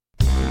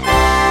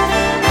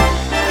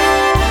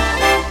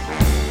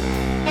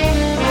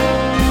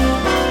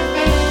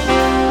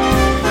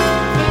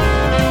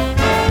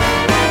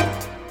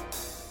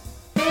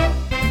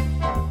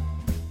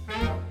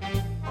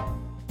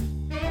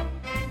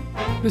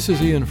This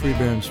is Ian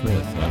Freebairn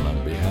Smith, and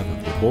on behalf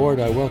of the board,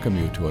 I welcome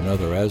you to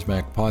another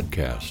ASMAC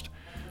podcast.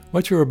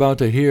 What you're about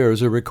to hear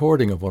is a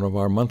recording of one of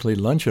our monthly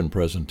luncheon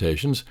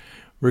presentations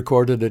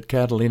recorded at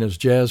Catalina's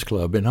Jazz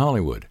Club in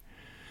Hollywood.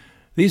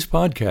 These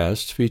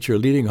podcasts feature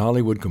leading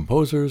Hollywood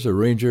composers,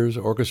 arrangers,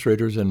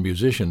 orchestrators, and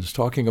musicians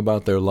talking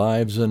about their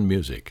lives and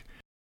music.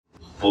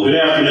 Well, good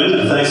afternoon,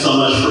 and thanks so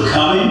much for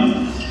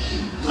coming.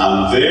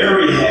 I'm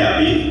very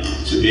happy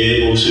to be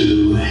able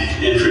to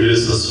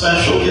introduce a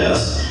special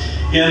guest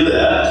in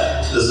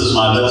that this is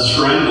my best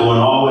friend going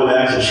all the way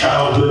back to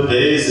childhood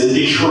days in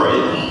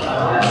Detroit.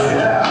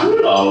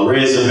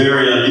 Ray is a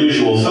very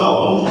unusual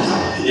fellow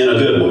in a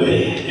good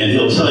way, and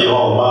he'll tell you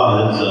all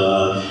about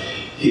it.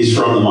 He's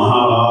from the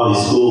Muhammad Ali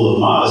School of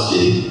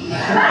Modesty.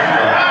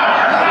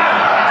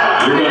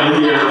 You're going to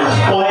hear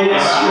quite a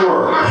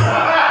story.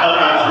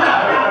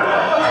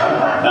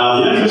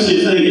 Now, the interesting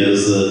thing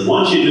is that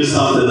once you do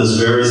something that's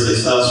very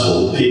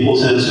successful, people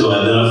tend to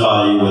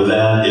identify you with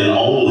that and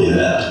only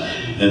that,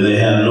 and they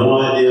have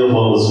no idea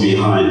what was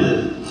behind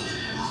it.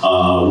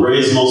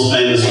 Ray's most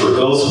famous for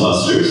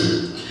Ghostbusters,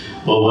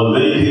 but what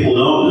many people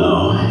don't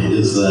know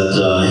is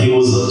that he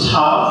was the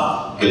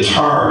top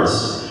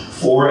guitarist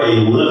for a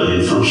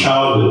living from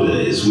childhood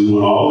days. We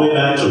went all the way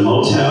back to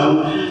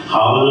Motown,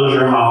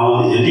 Hollywood,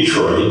 Holland in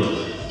Detroit,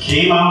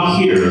 came out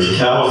here to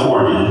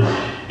California,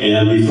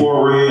 and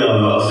before Ray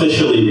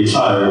officially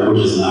retired,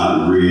 which is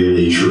not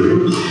really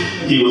true,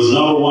 he was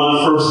number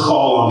one first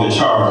call on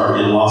guitar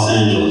in Los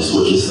Angeles,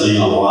 which is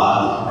saying a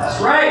lot. That's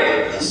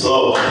right.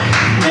 So,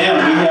 and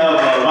we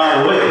have,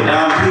 by the way,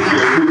 Don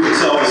Peter, who can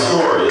tell the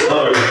story,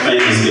 another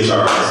famous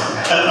guitarist.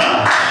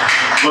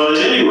 But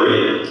at any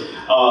rate,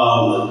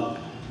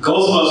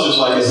 Ghostbusters,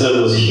 like I said,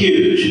 was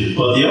huge.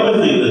 But the other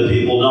thing that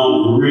people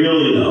don't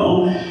really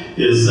know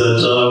is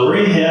that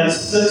Ray had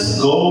 6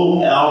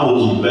 gold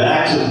albums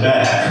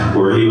back-to-back,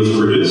 where he was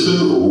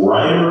producer,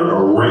 writer,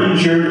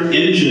 arranger,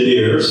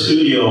 engineer,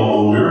 studio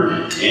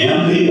owner,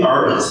 and the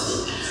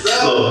artist.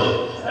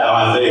 So,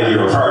 I beg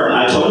your pardon,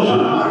 I told you,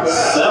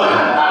 7.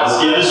 Let's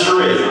get it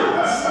straight.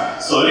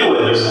 So anyway,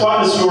 there's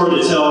quite a story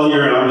to tell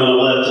here, and I'm going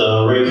to let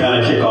Ray kind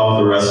of kick off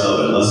the rest of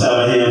it. Let's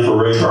have a hand for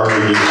Ray Parker.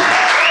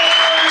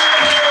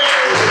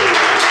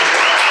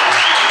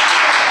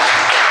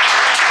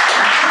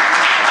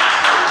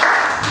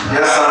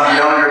 Yes, I'm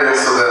younger than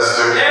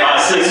Sylvester. About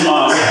 6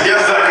 months.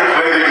 Yes, I can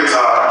play the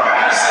guitar.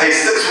 Hey,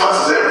 6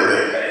 months is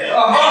everything.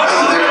 That's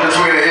the difference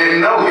between a hit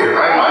and no hit,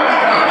 right,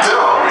 Mike?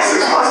 Tell me,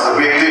 6 months is a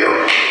big deal.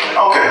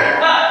 Okay,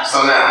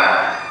 so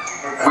now,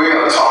 we're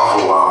going to talk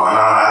for a while, and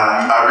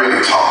I really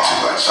talk too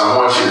much, so I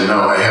want you to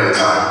know ahead of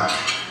time.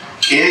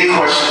 Any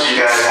questions you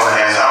guys want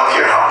to ask, I don't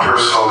care how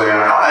personal they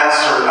are, I'll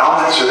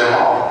answer them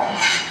all.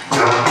 You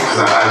know,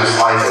 because I just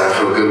like it, I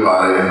feel good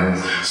about it, and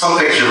some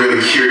things you're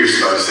really curious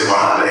about, you say, well,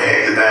 how the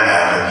heck did that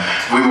happen?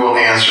 We will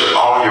answer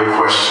all your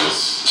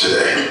questions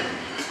today.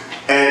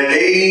 At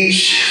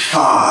age 5,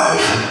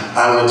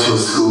 I went to a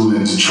school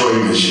in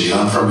Detroit, Michigan.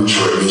 I'm from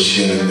Detroit,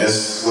 Michigan,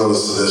 as well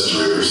as Sylvester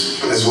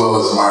Rivers, as well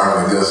as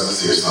Marvin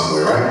Augustus here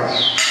somewhere, right?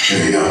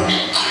 There you go.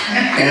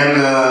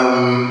 And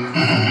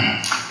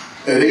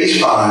at age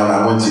 5,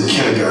 I went to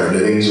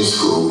kindergarten at Angel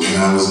School, and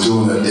I was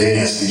doing a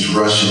dance, these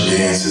Russian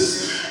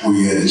dances, where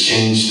you had to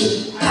change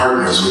the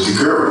partners with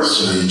the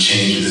girls. You know, you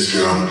change with this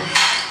girl.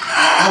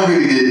 I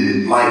really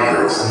didn't like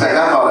girls. In fact,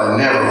 I thought I'd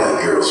never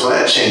like girls. Well,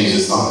 that changed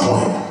at some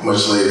point,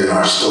 much later in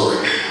our story.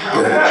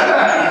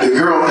 But the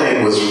girl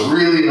thing was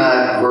really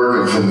not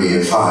working for me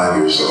at 5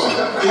 years old.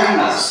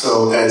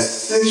 So at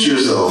 6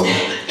 years old,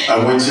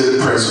 I went to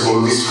the principal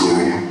of the school,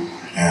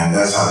 and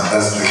that's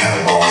the kind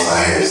of balls I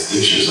had at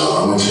 6 years old.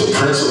 I went to the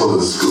principal of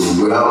the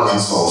school without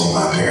consulting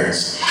my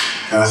parents.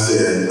 And I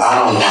said, I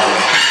don't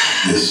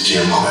like this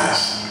gym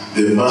class.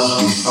 There must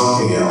be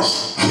something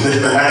else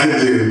that I can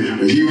do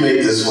where you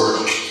make this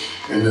work.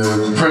 And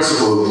the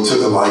principal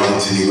took a liking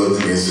to me,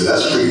 looked at me and said,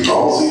 that's pretty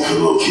ballsy for a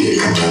little kid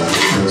coming up to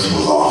the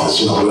principal's office.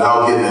 You know,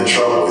 without getting in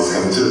trouble, he's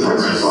coming to the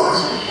principal's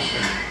office.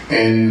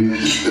 And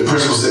the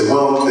principal said,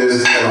 well,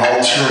 there's an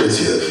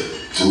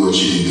alternative to what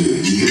you can do.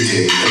 You can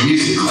take a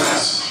music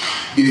class.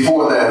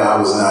 Before that, I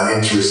was not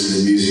interested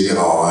in music at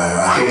all.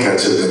 I think I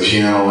took a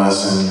piano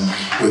lesson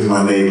with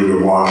my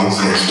neighbor Watkins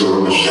next door,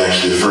 which was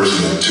actually the first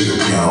time I took a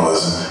piano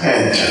lesson. I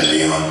hadn't turned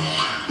me on.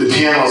 The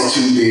piano's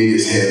too big,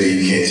 it's heavy,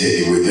 you can't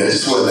take it with you. I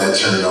just wasn't that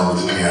turned on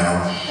with the piano.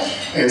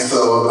 And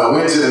so I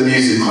went to the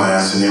music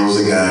class, and there was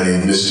a guy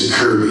named Mr.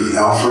 Kirby,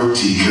 Alfred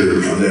T.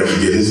 Kirby. I'll never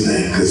forget his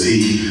name, because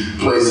he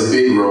plays a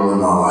big role in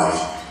my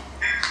life.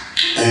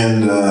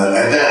 And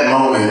at that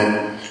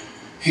moment,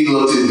 he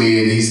looked at me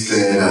and he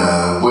said,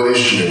 what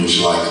instrument would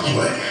you like to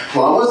play?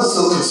 Well, I wasn't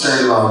so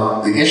concerned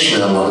about the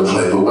instrument I wanted to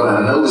play, but what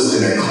I noticed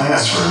in that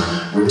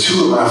classroom were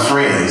 2 of my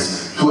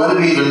friends who I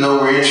didn't even know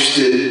were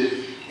interested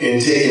in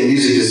taking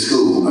music at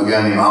school. A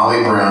guy named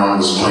Ollie Brown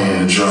was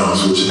playing the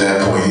drums, which at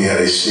that point he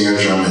had a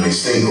snare drum and a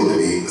cymbal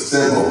that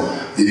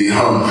he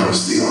hung from the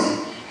ceiling.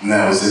 And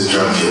that was his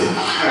drum kit.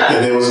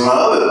 And there was my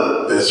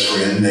other best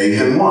friend,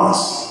 Nathan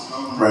Watts,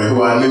 right,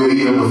 who I knew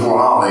even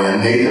before Ollie,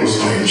 and Nathan was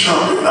playing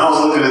trumpet. And I was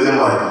looking at them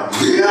like,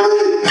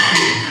 really?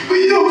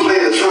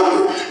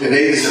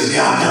 said,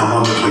 yeah, I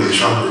want to play the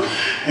trumpet.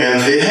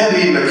 And it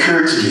hadn't even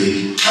occurred to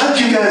me, how did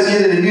you guys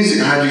get into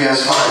music? How did you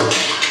guys find it?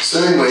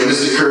 So anyway,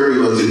 Mr. Kirby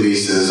looked at me and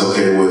says,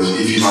 okay, well,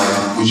 if you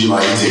like, would you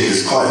like to take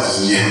this class? I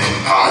said, yeah,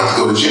 I'll have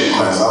to go to gym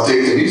class. I'll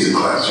take the music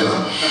class, you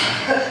know.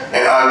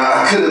 And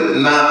I could have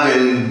not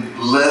been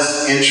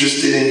less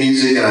interested in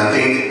music, and I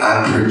think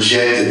I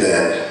projected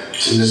that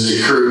to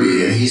Mr.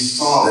 Kirby, and he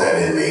saw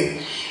that in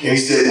me. And he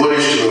said, what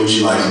instrument would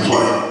you like to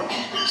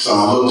play? So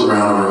I looked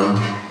around the room,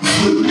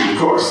 flute, of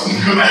course.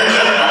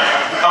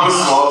 I'm a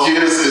small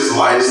kid, it's the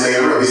lightest thing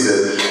ever. He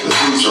said, the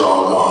flutes are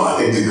all gone. I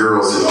think the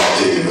girls had all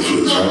taken the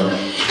flutes, right?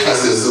 I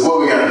said, so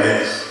what we got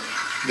next?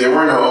 There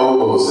were no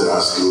oboes at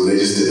our school. They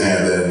just didn't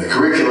have that in the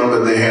curriculum,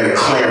 but they had a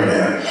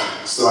clarinet.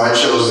 So I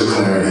chose the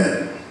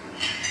clarinet.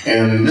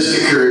 And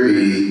Mr.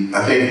 Kirby,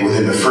 I think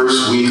within the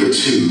first week or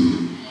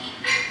two,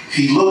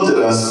 he looked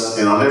at us,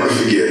 and I'll never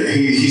forget,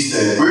 he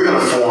said, we're going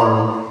to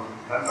form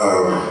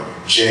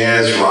a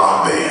jazz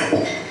rock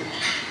band.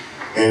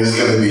 And it's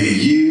going to be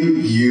you,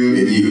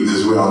 and you,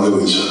 because we all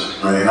knew each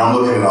other, right? And I'm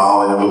looking at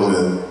Ollie, and I'm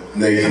looking at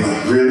Nathan,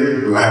 like, really?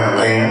 We're going to have a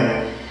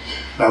band?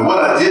 Now, what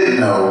I didn't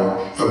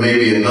know for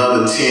maybe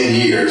another 10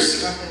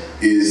 years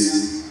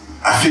is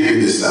I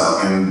figured this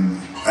out,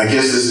 and I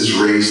guess this is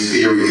Ray's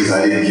theory because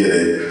I didn't get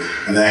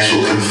an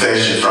actual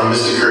confession from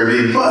Mr.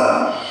 Kirby,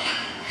 but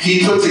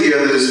he put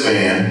together this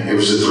band. It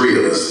was the three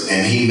of us,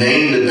 and he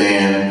named the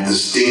band the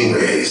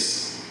Stingrays.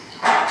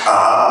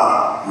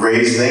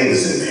 Ray's name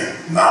is in there,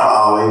 not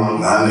Ollie,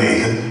 not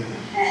Nathan.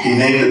 He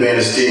named the band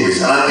the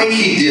Stingrays, and I think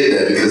he did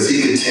that because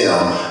he could tell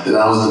that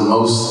I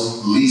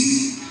was the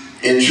least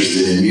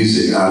interested in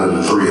music out of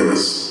the three of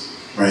us,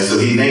 right? So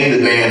he named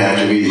the band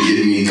after me to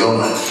get me going,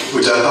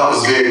 which I thought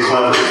was very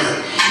clever.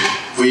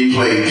 We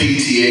played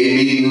PTA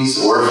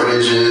meetings,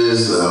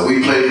 orphanages,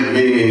 we played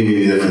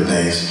many different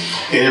things.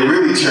 And it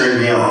really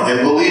turned me on. And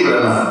believe it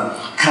or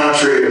not,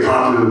 contrary to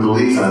popular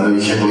belief, and I know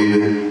you can't believe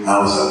it, I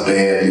was a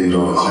bad dude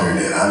on the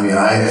clarinet. I mean,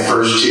 I had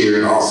first chair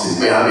and all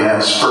these. I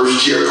was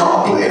first chair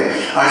call player.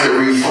 I could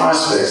read fly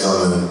specs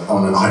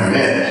on the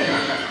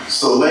clarinet.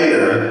 So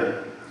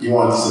later, you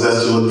want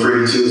Sylvester to look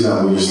pretty too? Is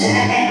that what you're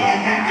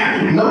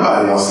saying?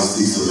 Nobody wants to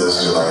see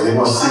Sylvester like that. They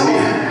want to see me.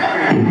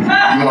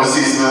 You want to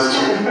see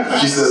Sylvester?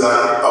 She says,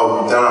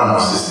 Don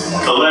wants to see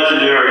me. The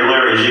legendary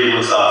Larry G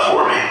looks out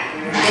for me.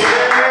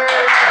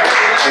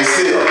 Hey,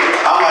 still,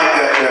 I like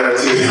that better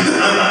too.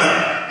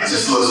 It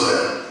just looks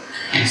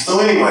better. So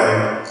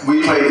anyway,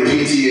 we played the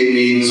PTA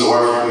meetings,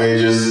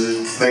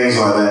 orphanages, things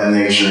like that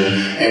nature,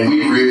 and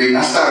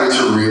I started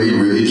to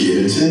really get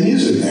into the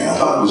music thing. I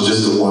thought it was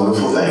just a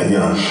wonderful thing, you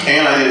know.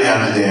 And I didn't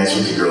have to dance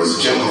with the girls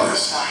at gym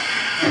class.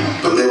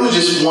 But there was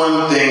just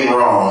one thing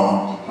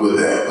wrong with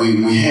that.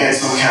 We had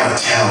some kind of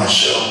talent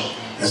show,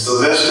 and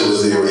Sylvester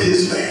was there with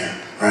his band,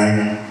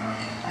 right?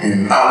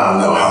 And I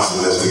don't know how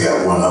Sylvester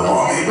got one up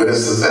on me, but in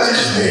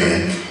Sylvester's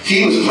band,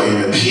 he was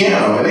playing the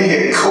piano, and they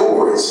had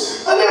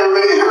chords. I never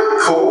really heard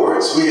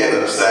chords. We had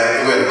a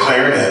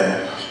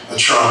clarinet, a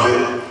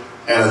trumpet,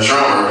 and a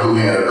drummer who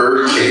had a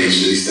bird cage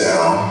that he sat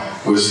on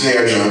with a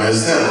snare drum and a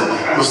cymbal.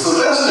 But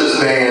Sylvester's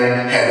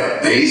band had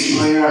a bass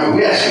player. I mean,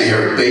 we actually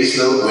heard a bass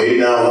note way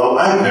down low.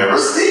 I've never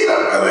seen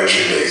an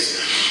electric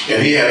bass.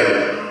 And he had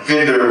a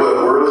Fender,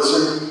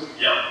 Wurlitzer?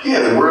 Yeah. He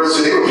had the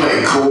Wurlitzer. They were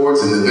playing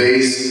chords and the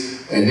bass.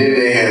 And then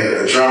they had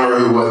a drummer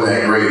who wasn't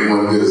that great,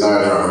 wasn't good as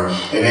our drummer.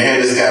 And they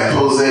had this guy,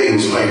 Posey, who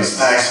was playing the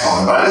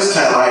saxophone. By this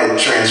time, I had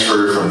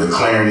transferred from the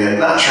clarinet,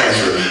 not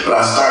transferred, but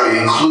I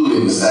started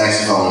including the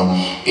saxophone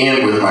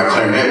in with my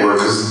clarinet work,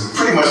 because it's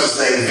pretty much the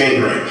same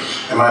fingering.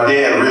 And my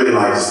dad really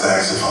liked the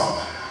saxophone.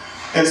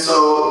 And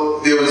so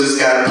there was this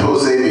guy,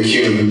 Posey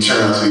McCune, who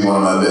turned out to be one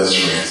of my best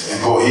friends.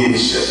 And boy, he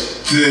was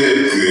just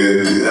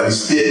good. I mean,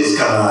 spit was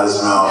coming out of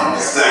his mouth. And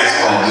the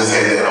saxophone just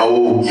had that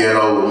old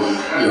ghetto,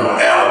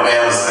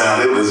 Alabama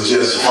sound. It was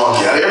just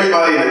funky.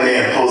 Everybody in the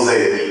band,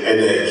 Posey, had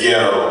that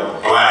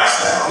ghetto black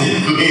sound.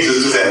 He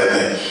just had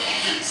that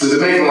thing. So to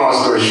make a long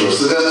story short,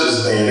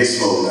 Sylvester's band, they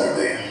smoked our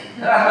band.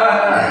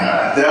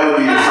 That would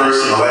be the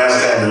first and the last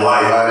time in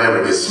life I'd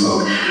ever get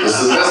smoked. But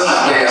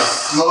Sylvester's band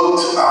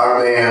smoked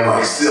our band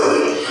like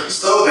silly.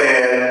 So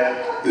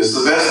bad that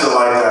Sylvester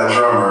liked our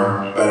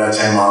drummer. By that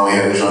time, Ollie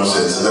had a drum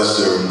set.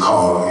 Sylvester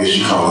called, I guess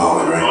you call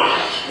Ollie,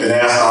 right? And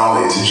asked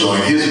Ollie to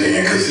join his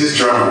band because his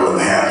drummer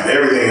wasn't happening.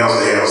 Everything else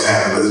they had was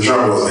happening, but the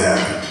drummer wasn't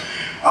happening.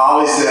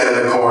 Ollie sat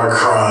in the corner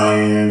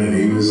crying, and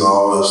he was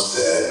all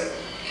upset.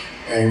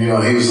 And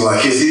he was like,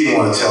 he didn't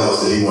want to tell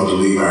us that he wanted to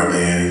leave our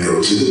band and go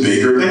to the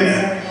bigger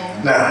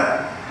band.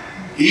 Now,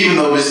 even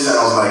though this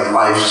sounds like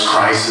life's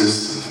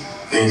crisis,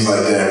 things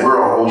like that,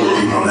 we're all older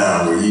people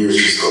now, where years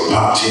just go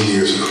pop 10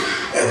 years ago.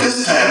 At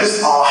this time,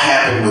 this all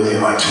happened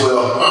within like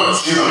 12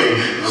 months. You know what I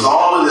mean? It was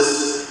all of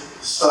this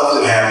stuff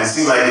that happened. It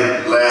seemed like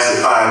it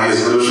lasted 5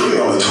 years, but it was really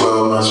only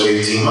 12 months or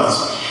 18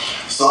 months.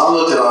 So I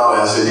looked at Ollie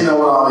and I said, you know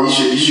what, Ollie,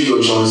 you should go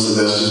join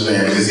Sylvester's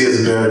band because he has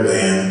a better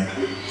band.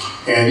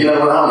 And you know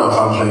what, I don't know if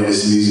I'm playing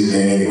this music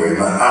thing anyway,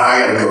 but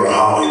I gotta go to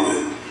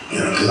Hollywood,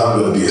 because I'm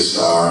gonna be a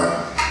star.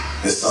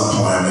 At some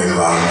point I make a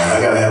lot of money.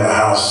 I gotta have a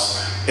house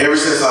Ever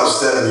since I was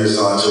 7 years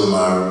old, I told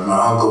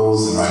my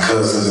uncles and my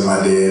cousins and my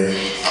dad,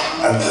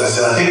 I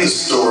said, I think the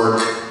stork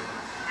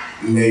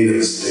made a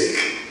mistake.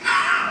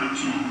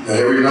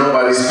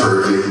 Nobody's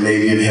perfect.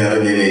 Maybe in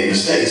heaven they made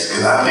mistakes.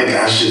 Because I think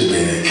I should have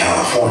been in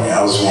California.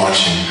 I was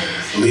watching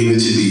Leave It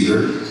to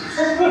Beaver.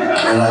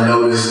 And I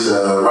noticed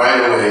right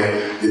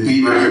away that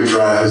Beaver could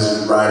ride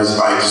his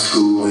bike to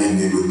school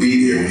and it would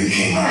be there when he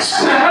came out of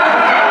school.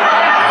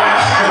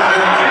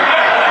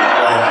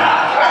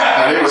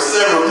 And there were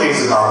several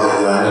things about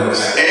that I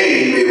noticed.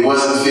 It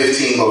wasn't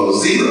 15 below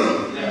zero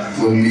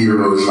when Beaver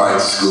rode his bike to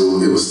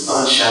school. It was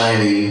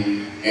sunshiny.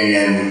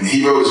 And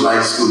he rode his bike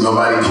to school.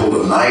 Nobody pulled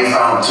a knife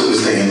out and took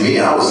his thing. And me,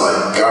 I was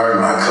like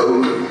guarding my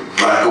coat,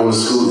 like going to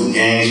school in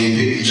gangs. We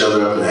picked each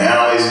other up in the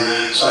alleys.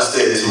 So I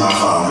said to my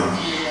father,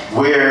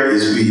 where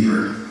is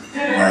Beaver?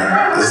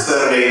 Right? At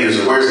 7, 8 years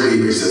old, where's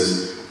Beaver? He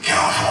says,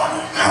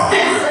 California,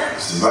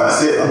 Hollywood. But I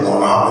said, I'm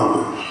going to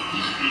Hollywood.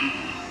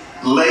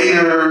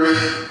 Later,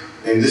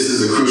 and this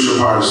is a crucial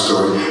part of the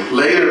story,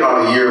 later,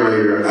 about a year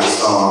later, I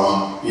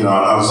saw,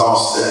 I was all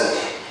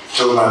set.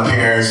 Told my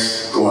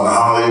parents, going to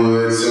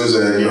Hollywood. As soon as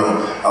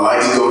I'd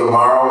like to go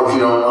tomorrow if you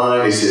don't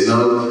mind. They said,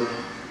 no,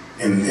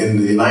 in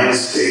the United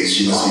States,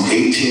 you must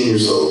be 18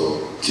 years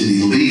old to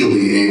be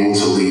legally able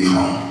to leave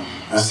home.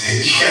 I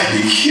said, you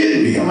gotta be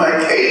kidding me. I'm like,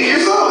 8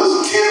 years old, this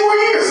is 10 more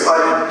years,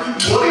 like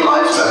 20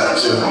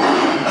 lifetimes,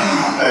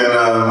 And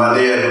my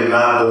dad would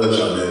not budge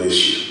on that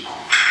issue.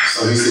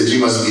 So he said, you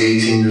must be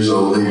 18 years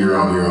old and you're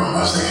on your own.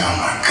 I was thinking, oh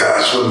my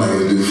gosh, what am I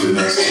going to do for the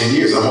next 10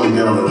 years? I've only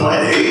been on the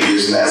planet 8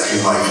 years and that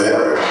seemed like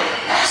forever.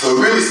 So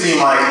it really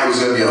seemed like it was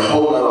going to be a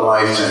whole other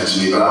lifetime to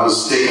me, but I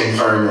was sticking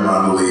firm in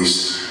my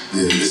beliefs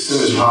that as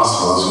soon as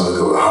possible I was going to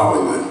go to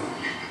Hollywood.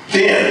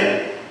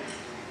 Then,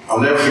 I'll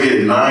never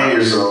forget, 9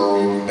 years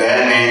old,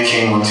 Batman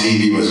came on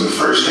TV, was the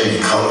first thing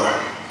in color.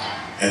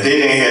 And then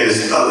they had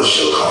this other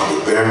show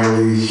called The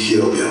Beverly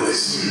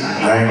Hillbillies,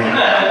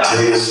 right?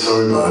 Tell you a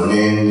story about a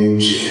man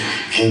named Jim.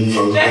 Then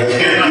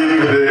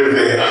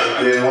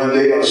one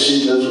day on the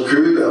sheet was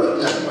recruited up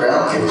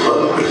Brown came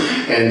club,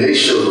 and they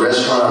showed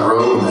Restaurant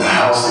Row and the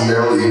house in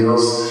Beverly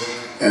Hills.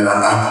 And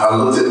I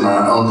looked at my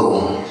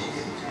uncle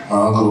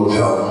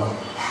Appel,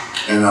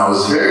 and I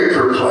was very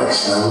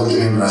perplexed. And I looked at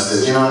him and I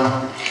said,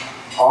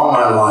 all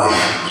my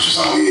life, which was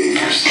only 8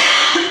 years,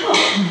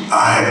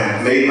 I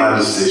had made my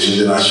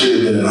decision that I should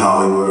have been in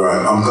Hollywood, or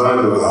I'm going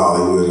to go to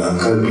Hollywood, I'm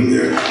going to be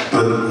there.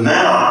 But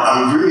now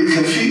I'm really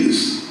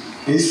confused.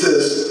 He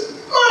says,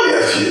 my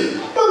nephew,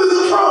 what is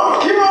the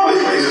problem? You're all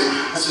these places.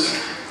 I said,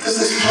 there's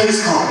this place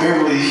called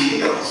Beverly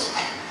Hills.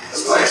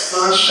 It's like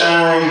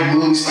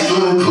sunshine,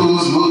 swimming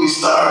pools, movie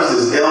stars,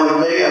 there's Ellie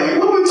Mae. I mean,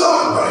 what are we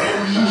talking about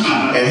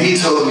here? And he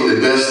told me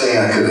the best thing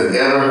I could have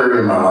ever heard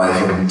in my life.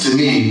 And to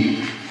me,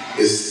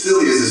 as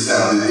silly as it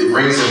sounds, it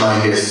rings in my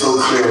head so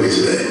clearly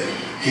today.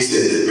 He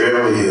said that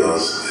Beverly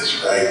Hills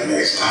is right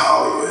next to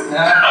Hollywood.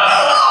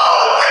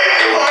 Oh, thank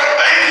you, Lord.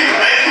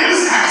 Thank you.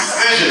 This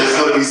decision is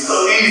going to be so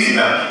easy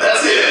now.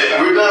 That's it.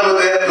 We're done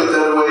with that. Put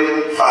that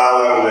away. File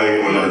that away.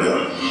 We're going to go.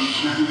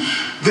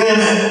 Then,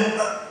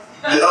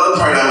 the other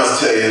part I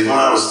must tell you is when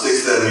I was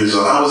 6, 7 years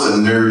old, I was a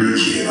nerdy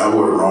kid. I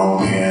wore the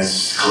wrong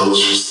pants,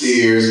 clothes from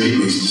Sears.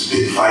 People used to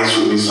spit fights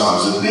with me, so I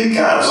was a big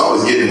guy. I was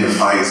always getting into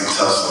fights and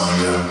tussling,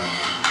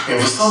 And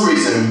for some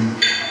reason,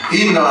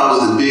 even though I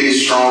was the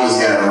biggest, strongest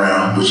guy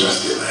around, which I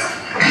still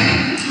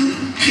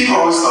am, people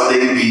always thought they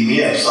could beat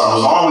me up. So I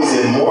was always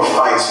in more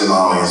fights than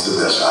Ollie and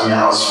Sylvester. I mean,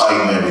 I was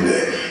fighting every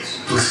day.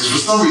 Because for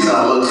some reason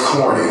I looked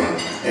corny,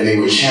 and they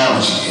would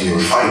challenge me, and they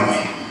would fight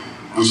me,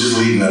 which is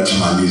leading up to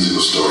my musical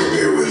story,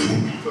 bear with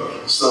me.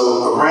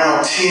 So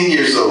around 10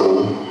 years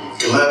old,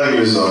 11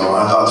 years old,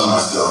 I thought to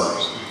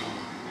myself,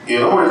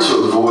 in order to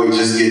avoid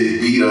just getting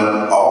beat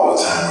up all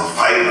the time, or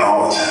fighting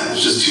all the time,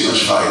 it's just too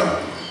much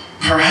fighting,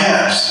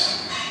 perhaps,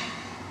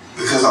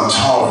 because I'm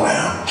taller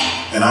now,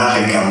 and I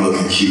think I'm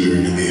looking cuter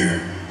in the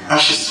mirror, I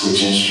should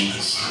switch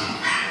instruments.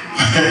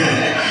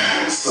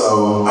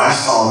 So I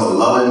saw the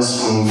Lovin'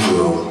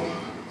 Spoonfuls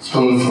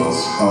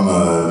on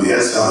the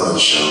Ed Sullivan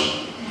Show.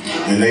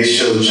 And they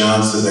showed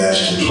John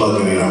Sebastian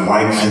plugging in a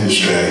white Fender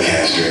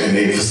Stratocaster,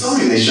 and for some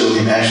reason they showed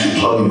him actually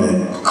plugging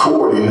that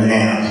cord in the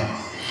amp.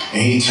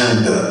 And he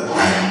turned up,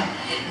 right?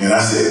 And I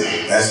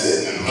said, that's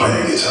it, I'm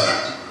playing guitar.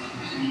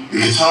 The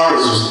guitar I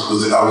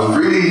was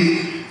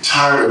really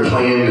tired of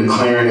playing the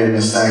clarinet and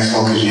the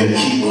saxophone because you had to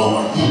keep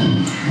blowing.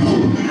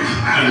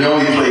 You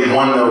only played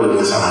one note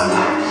at a time.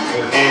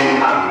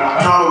 And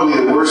probably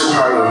the worst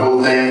part of the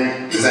whole thing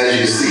is, as you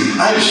can see,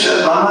 I just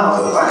shut my mouth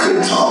up. I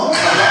couldn't talk.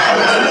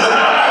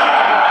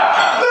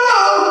 No,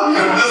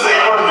 this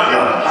ain't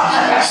working.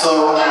 So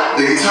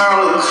the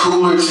guitar looked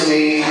cooler to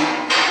me.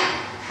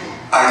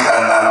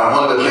 I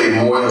wanted to play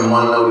more than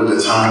one note at a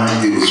time.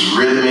 It was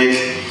rhythmic.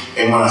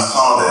 And when I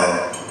saw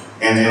that,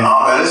 and then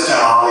by this time,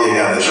 Ollie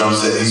had got the drum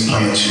set. He's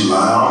playing too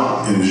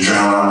loud, and it was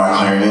drowning out my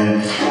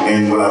clarinet.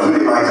 And what I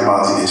really liked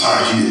about the guitar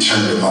is you could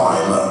turn the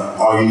volume up.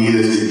 All you need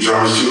is the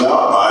drums too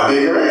loud, buy a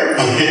bigger amp.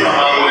 By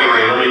the way,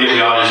 Ray, let me give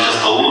the audience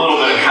just a little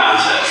bit of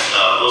context.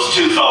 Those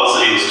two fellas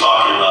that he was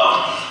talking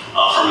about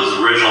from his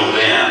original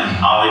band,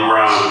 Ollie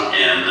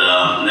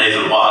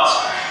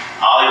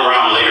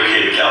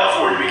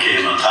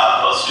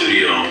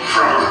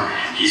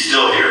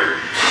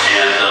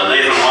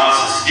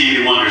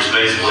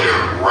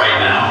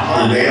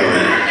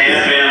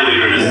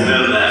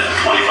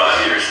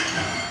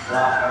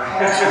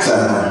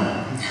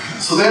Exactly.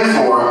 So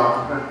therefore,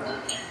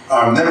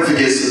 I'll never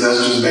forget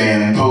Sylvester's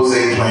band,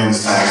 Pose playing the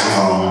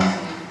saxophone.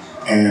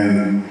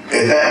 And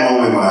at that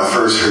moment when I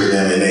first heard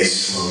them and they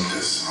smoked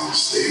us on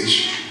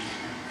stage,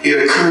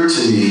 it occurred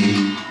to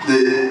me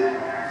that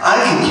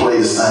I can play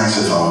the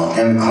saxophone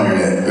and the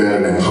clarinet better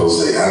than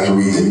Pose. I can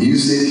read the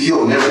music.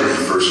 He'll never be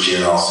first chair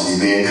in All City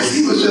Band because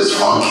he was just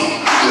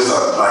funky, just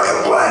like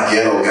a black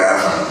ghetto guy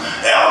from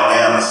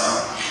Alabama or something.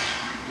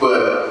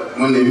 But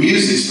when the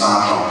music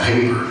stopped on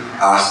paper,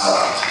 I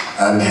stopped.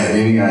 I didn't have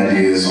any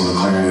ideas on the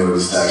clarinet or the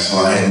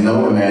saxophone. I had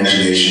no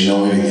imagination,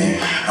 no anything.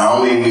 I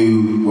only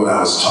knew what I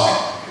was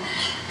taught.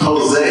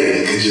 Pose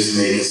could just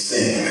make it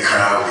sing, and the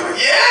crowd would be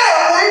like,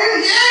 yeah,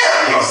 nigga,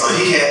 yeah! You know, so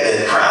he had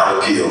that crowd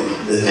appeal,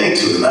 that thing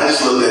to it. And I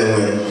just looked at him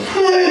and went,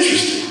 yeah,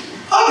 interesting.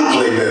 I can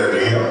play better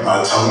than him. My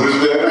tone was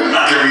better. I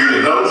can read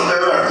the notes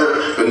better.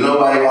 But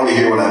nobody wanted to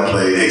hear what I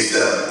played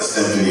except a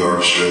symphony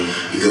orchestra,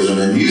 because when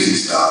the music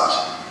stopped,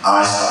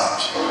 I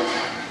stopped.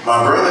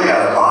 My brother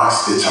got a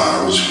box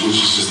guitar, which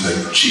is just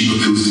a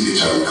cheap acoustic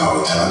guitar, we call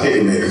it now. I think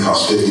it maybe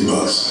cost $50.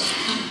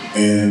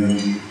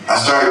 And I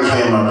started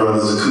playing my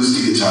brother's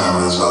acoustic guitar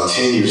when I was about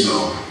 10 years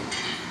old.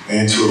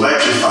 And to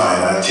electrify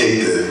it, I'd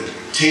take the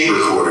tape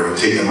recorder,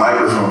 take the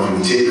microphone from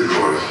the tape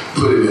recorder,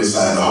 put it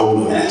inside the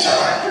hole of the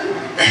guitar,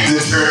 and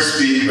then turn the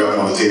speaker up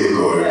on the tape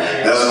recorder.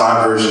 That's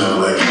my version of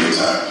electric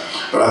guitar.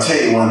 But I'll tell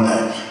you one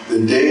thing, the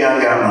day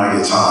I got my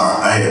guitar,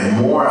 I had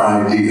more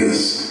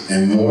ideas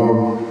and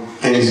more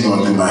things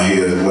going through my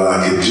head of what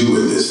I could do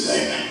with this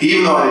thing.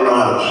 Even though I didn't know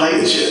how to play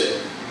it yet,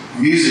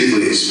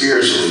 musically and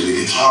spiritually, the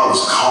guitar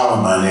was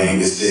calling my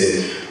name. It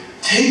said,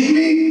 take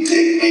me,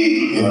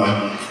 you know.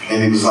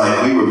 And it was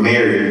like we were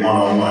married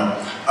one-on-one.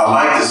 I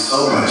liked it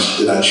so much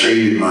that I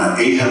traded my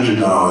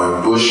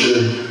 $800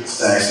 Busher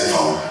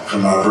saxophone for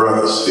my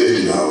brother's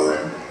 $50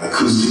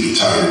 acoustic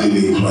guitar that didn't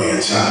even play in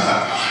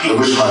time. I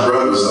wish my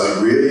brother was like,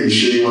 really? You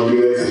sure you want to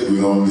do that?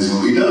 Because it's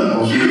going to be done.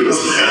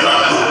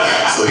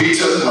 So he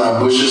took my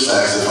Busher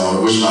saxophone. I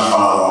wish my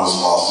father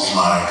almost lost his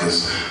mind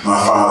because my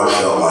father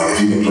felt like if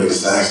you can play the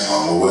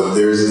saxophone, well,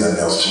 there isn't nothing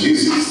else to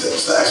music except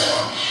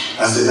saxophone.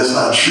 I said, that's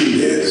not true,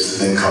 Dad. It's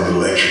the thing called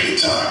electric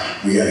guitar.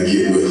 We got to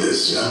get with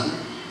this, you know?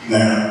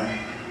 Now,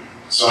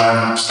 so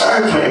I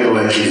started playing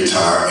electric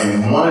guitar,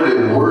 and one of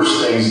the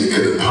worst things that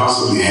could have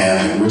possibly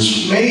happened,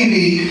 which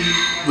maybe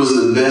was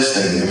the best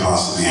thing that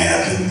possibly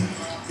happened,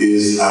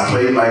 is I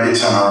played my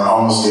guitar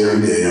almost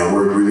every day. I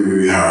worked really,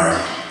 really hard.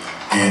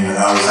 And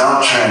I was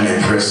out trying to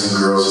impress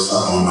some girls or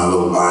something on my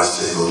little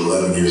bicycle at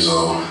 11 years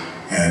old.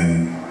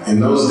 And in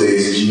those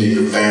days, if you make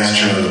a fast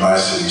turn on the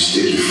bicycle, you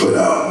stick your foot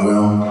out.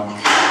 Well,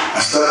 I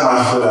stuck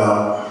my foot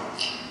out,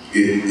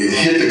 it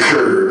hit the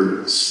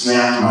curb,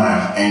 snapped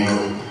my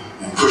ankle,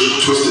 and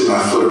twisted my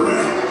foot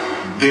around.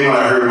 Then when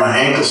I heard my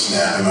ankle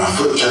snap and my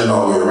foot turned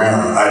all the way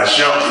around, I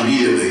jumped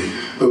immediately.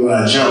 But when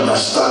I jumped, I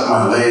stuck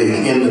my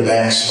leg in the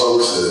back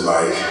spokes of the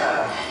bike,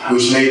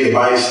 which made the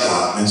bike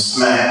stop and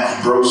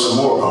smack, broke some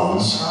more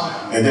bones.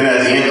 And then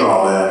at the end of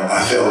all that,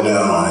 I fell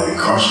down on it and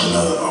crunched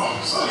another bone.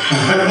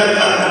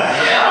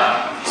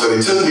 So they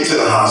took me to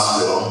the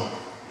hospital,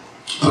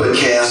 put a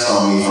cast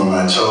on me from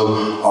my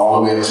toe all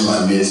the way up to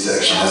my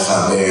midsection. That's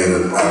how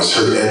bad I was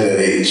hurt at that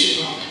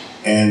age.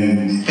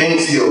 And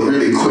things heal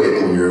really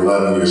quick when you're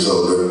 11 years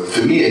old. But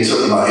for me, it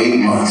took about 8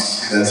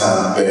 months. That's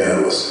how bad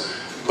it was.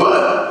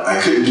 But I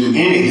couldn't do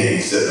anything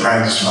except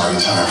practice my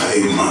guitar for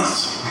 8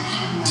 months.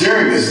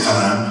 During this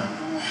time,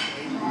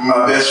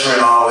 my best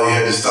friend Ollie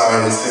had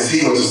decided, since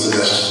he went to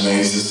Sylvester's band,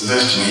 he said,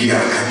 Sylvester, you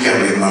gotta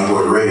get my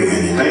boy Ray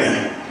in your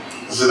band.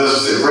 Sylvester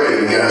said, Ray,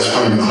 the guy's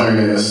playing the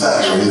clarinet and the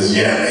sax. He says,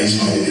 yeah, he's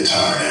playing the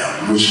guitar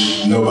now,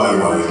 which nobody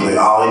wanted to play.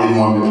 Ollie didn't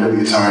want me to play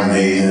the guitar,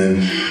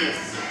 Nathan.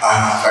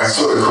 I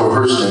sort of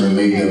coerced him and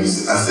made him, I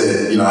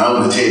said, I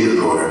own the tape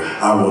recorder.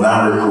 I will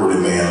not record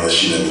a band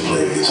unless you let me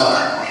play the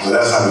guitar. So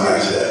that's how we got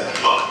to that.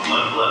 Well,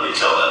 let me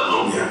tell that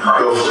little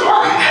part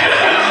story.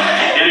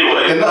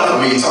 Anyway. Enough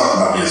of me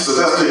talking about me. So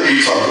that's what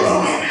you talk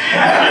about me.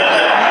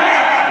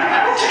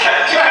 To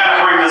kind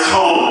of bring this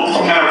home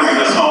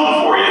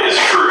for you, it's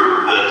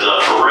true that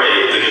for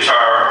Ray, the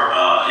guitar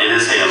in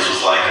his hands was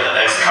like an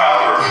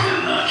Excalibur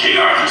in King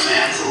Arthur's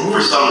hands.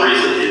 For some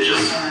reason, it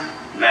just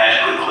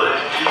magically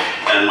clicked.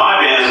 And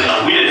my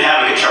band, we didn't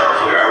have a guitar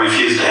player. I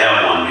refused to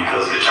have one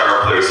because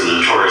guitar players are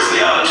notoriously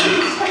out of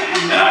tune.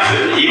 And I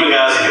couldn't, even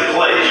guys that can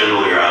play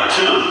generally are out of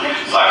tune.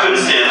 So I couldn't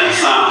stand any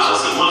sound. So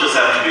I said, we'll just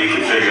have to be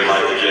configured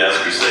like the Jazz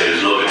Crusaders,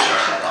 no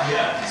guitar.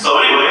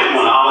 So anyway,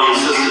 when Ollie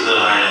insisted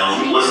that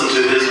I listen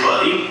to his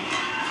buddy,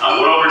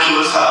 I went over to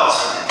his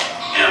house,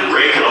 and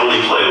Ray could only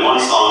play one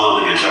song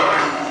on the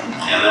guitar,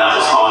 and that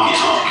was Honky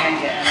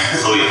Tonk.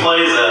 So he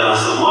plays that, and I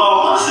said,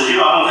 I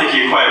don't think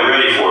you're quite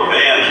ready for a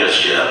band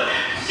just yet.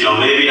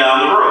 Maybe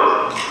down the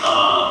road.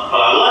 But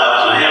I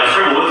left, and I had a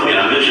friend with me,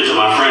 and I mentioned to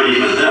my friend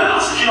even then,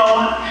 I said, you know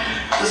what?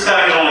 This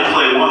guy can only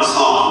play one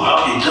song, but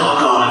I'll be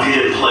doggone if he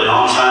didn't play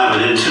on time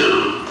and in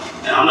tune.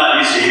 And I'm not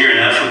used to hearing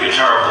that from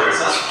guitar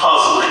players. That's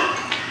puzzling.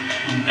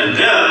 And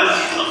then,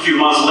 a few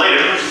months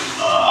later,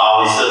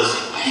 Ollie says,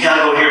 you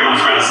gotta go hear my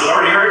friend. I said, I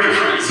already heard your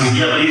friend. He said,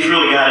 Yeah, but he's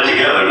really got it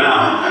together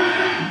now.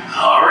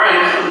 All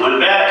right, went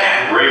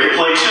back. Ready to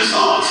play 2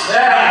 songs.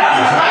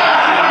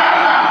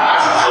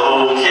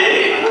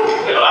 Okay.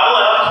 But I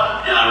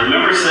left, and I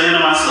remember saying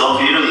to myself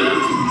even then,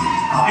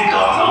 I'll be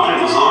doggone, it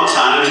was on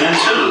time and in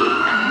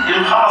tune.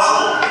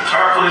 Impossible.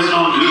 Guitar players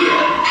don't do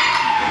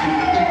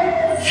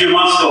that. A few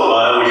months go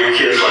by when your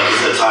kids, like you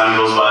said, time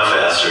goes by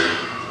faster.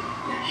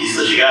 He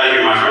said, you gotta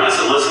hear my friend. I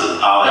said, listen,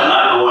 I'm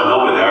not going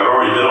over there. I've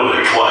already been over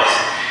there twice.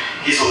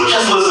 He said, well,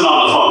 just listen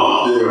on the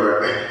phone. Yeah,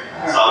 right.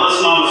 So I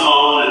listened on the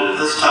phone, and at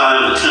this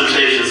time, the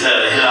Temptations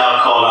had a hit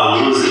out called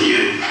I'm Losing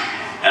You.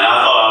 And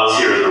I thought I was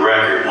hearing the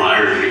record when I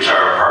heard the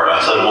guitar part.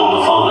 I told him on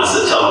the phone, I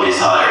said, tell him he's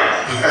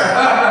hired.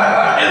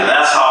 And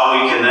that's how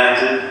we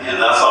connected, and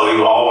that's how we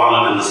all wound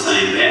up in the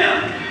same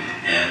band.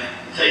 And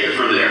take it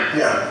from there.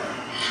 Yeah.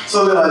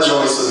 So then I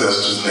joined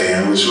Sylvester's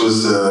band, which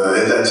was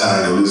at that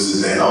time the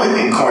loosest band. The only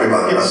thing corny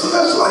about,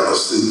 Sylvester like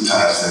those suit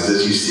type things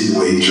that you see the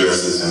way he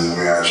dresses and the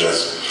way I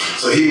dress.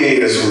 So he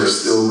made us wear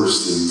silver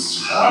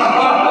suits.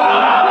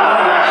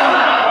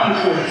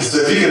 So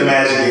if you can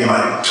imagine being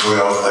like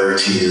 12,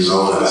 13 years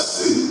old in a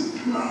suit,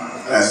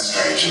 that's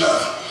strange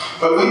enough.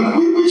 But we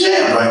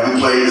jammed, right? We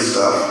played the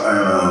stuff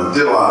and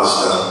did a lot of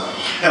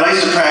stuff. And I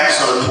used to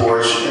practice on the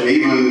porch, and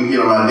even,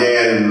 my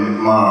dad and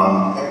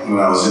mom, when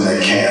I was in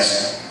that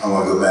cast, I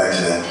want to go back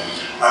to that.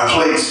 I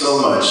played so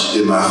much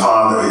that my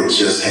father had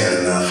just had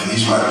enough, and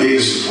he's my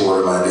biggest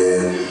supporter, my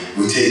dad.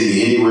 Would take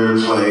me anywhere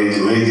to play,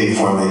 do anything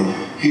for me.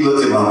 He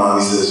looked at my mom,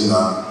 he says,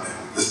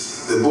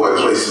 the boy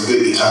plays some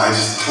good guitar, I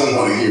just don't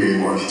want to hear any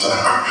more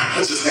guitar. I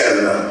just had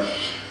enough.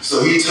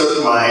 So he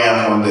took my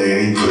amp one day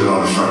and he put it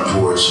on the front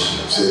porch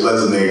and said, let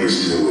the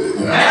neighbors deal with it.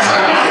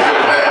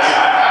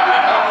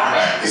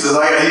 He says,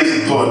 he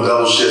was pulling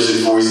double shifts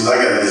before. He says, I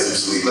got to get some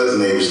sleep. Let the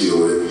neighbors deal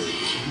with it.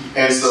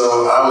 And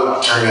so I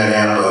would turn that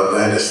amp up.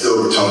 I had a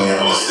Silvertone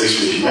amp with a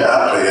 650. Man,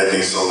 I played that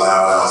thing so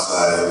loud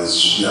outside. It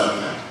was,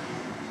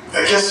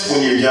 I guess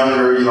when you're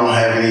younger, you don't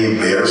have any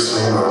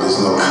embarrassment or there's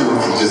no cool.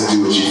 You just do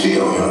what you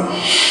feel,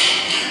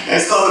 And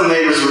some of the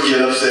neighbors would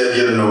get upset,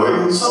 get annoyed,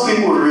 and some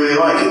people would really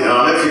like it.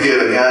 I'll never forget,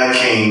 a guy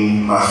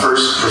came, my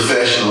first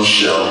professional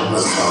show,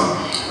 let's call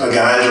it. A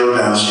guy drove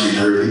down the street,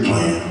 heard me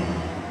playing,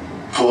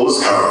 pulled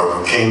his car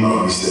over, came up,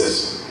 and he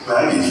says,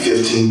 I give you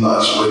 $15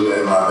 way back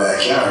in my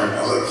backyard.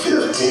 I was like,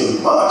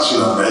 $15?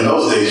 In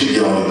those days, you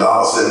get only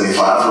 $1.75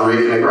 for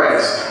raking the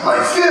grass. I'm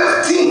like,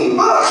 $15?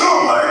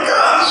 Oh my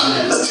gosh,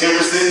 that's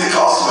 10% the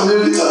cost of a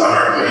new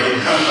guitar.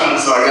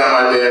 So I got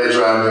my dad to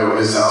drive me over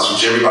his house,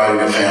 which everybody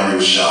in the family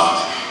was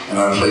shocked. And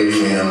I played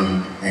for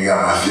him and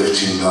got my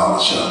 $15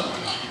 shot.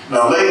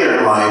 Now later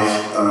in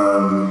life,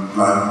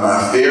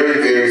 my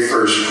very, very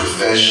first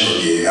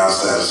professional gig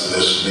outside of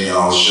Sylvester's band,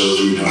 all the shows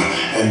we were doing.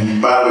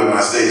 And by the way, when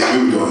I say this,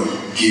 we were doing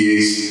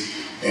gigs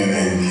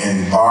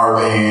and bar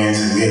bands,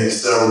 and we had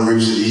several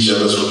groups that each of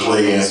us would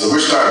play in. So we're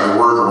starting to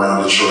work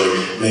around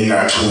Detroit, making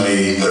our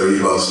 $20,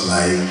 $30 a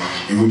night.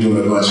 And we're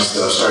doing a bunch of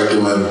stuff. Started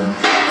doing,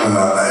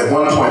 at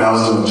one point I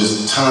was doing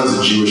just tons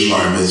of Jewish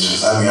bar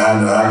mitzvahs.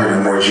 I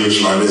heard more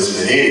Jewish bar mitzvahs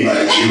than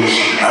anybody Jewish.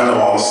 I know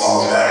all the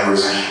songs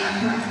backwards.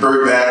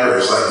 Burt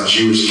Bacharach is like the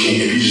Jewish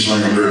king. If you just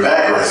learn the Burt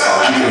Bacharach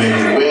songs, you can make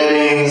the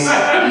weddings,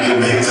 you can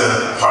make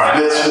the bar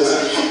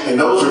mitzvahs, and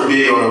those were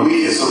big on the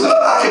weekends. So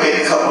I could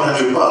make a couple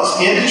 $100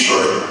 in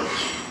Detroit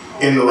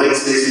in the late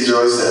 60s,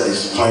 early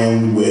 70s,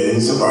 playing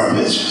weddings and bar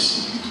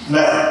mitzvahs.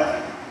 Now,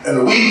 in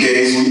the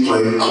weekdays, we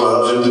played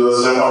clubs and do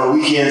stuff. On the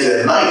weekends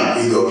at night,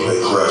 we go play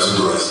clubs and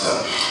do that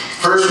stuff.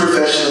 First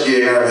professional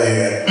gig I ever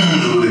had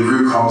with a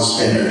group called the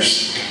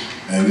Spinners.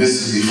 And this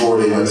is before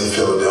they went to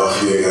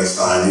Philadelphia, got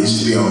signed. They used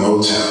to be on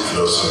Motown, for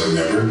those who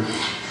remember.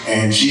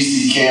 And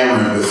G.C.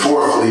 Cameron,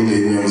 before Felipe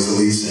Wynne was the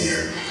lead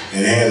singer,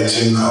 and they had a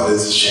tune called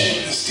It's a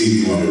Shame that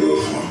Stevie Wonder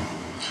wrote for him.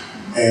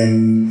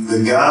 And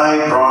the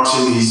guy brought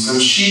to me some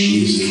sheet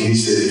music, and he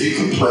said, if you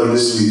can play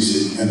this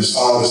music, and the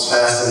song was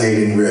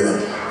Fascinating Rhythm,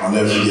 I'll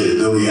never forget it,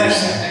 Billy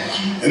Anderson.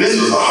 And this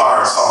was a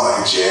hard song, like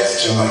a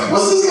jazz tune. Like,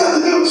 what's this got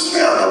to do with the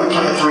spell? I thought we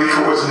playing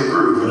 3 chords in the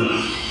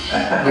groove.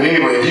 But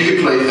anyway, if you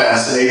could play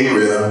Fascinating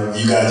Rhythm,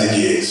 you got the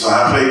gig. So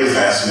I played the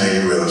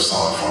Fascinating Rhythm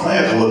song for him.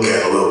 I had to look at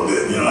it a little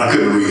bit. I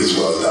couldn't read as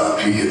well as Don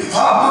Peake at the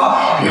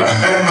time.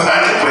 But I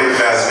could play the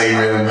Fascinating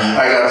Rhythm.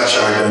 I got the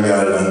chart done,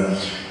 got it done.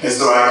 And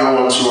so I go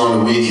on tour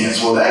on the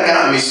weekends. Well, that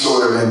got me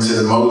sort of into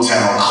the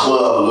Motown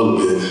club a little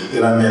bit.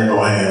 Then I met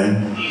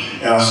Bohannon.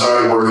 And I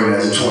started working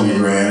at the 20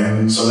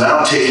 grand. So now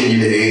I'm taking you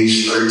to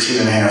age 13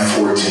 and a half,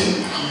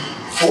 14.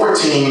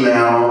 14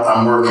 now,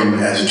 I'm working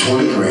at the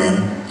 20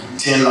 grand.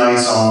 10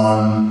 nights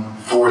on,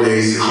 4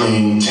 days to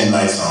clean, 10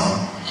 nights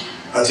on.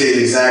 I'll tell you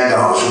the exact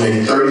dollars. We're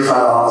making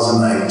 $35 a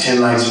night,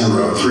 10 nights in a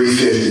row,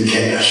 $350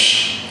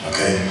 cash.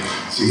 Okay?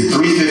 So you get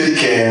 $350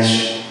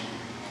 cash.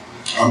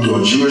 I'm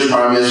doing Jewish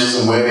bar mitzvahs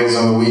and weddings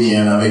on the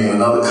weekend. I'm making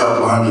another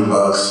couple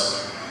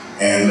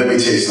 $100. And let me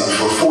tell you something.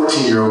 For a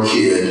 14-year-old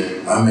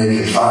kid, I'm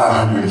making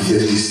 $550,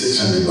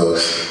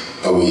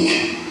 $600 a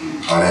week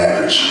on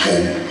average.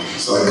 Okay?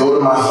 So I go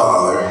to my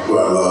father, who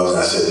I love, and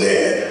I said,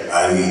 Dad,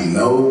 I need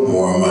no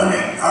more money.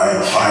 I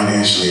am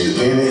financially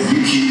independent.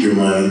 You keep your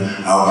money.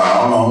 I'll buy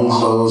all my own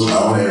clothes, my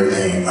own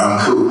everything. I'm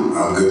cool.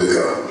 I'm good to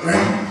go,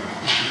 right?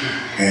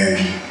 And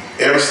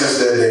ever since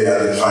that day,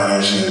 I've been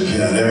financially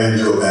independent. I never had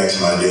to go back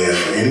to my dad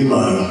for any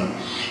money.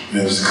 And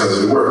it was because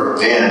of the work.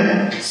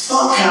 Then,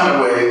 some kind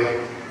of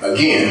way,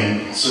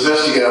 again,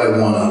 Sylvester got a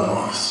one-up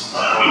on us.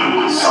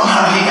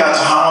 Somehow he got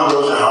to Holland,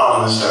 Doja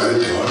Holland and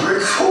started doing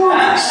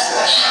recording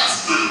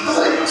sessions. I was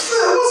like, what's a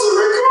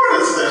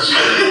recording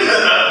session?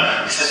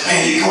 He says,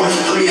 man, you're going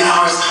for 3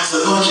 hours. It's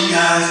a bunch of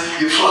guys.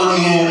 You plug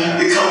in,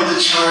 you come to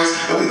church,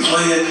 and we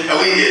play it, and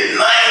we get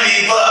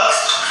 $90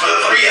 for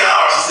 3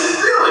 hours. I said,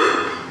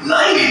 really?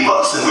 $90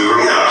 and we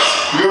were rich.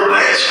 We were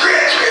rich.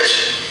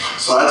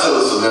 So I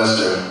told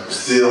Sylvester,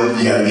 still,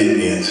 you gotta get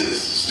me into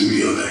this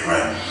studio thing,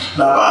 right?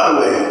 Now, by the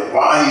way,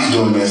 while he's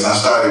doing this, I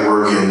started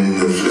working,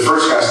 the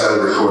first guy I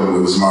started recording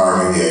with was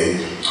Marvin Gaye.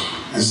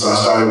 And so I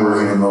started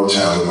working in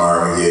Motown with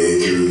Marvin Gaye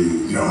through,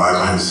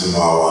 Michael Henderson,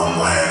 Walla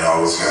Bland,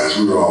 all those guys.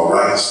 We were all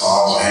writing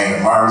songs and hanging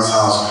at Marvin's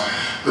house.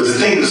 But the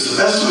thing that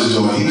Sylvester was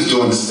doing, he was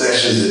doing the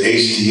sessions at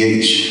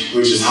HDH,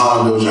 which is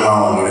Holland, Doja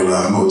Holland, when they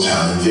left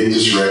Motown,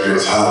 Invictus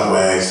Records, Hot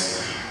Wax.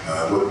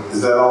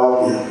 Is that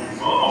all? Yeah.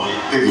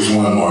 I think there's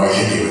one more, I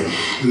can't think of it.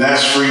 And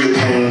that's Frida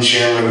Payne,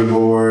 chairman of the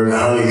board,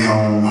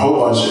 Honeycomb, a whole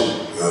bunch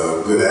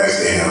of good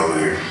acts they had over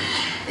there.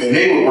 And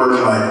they were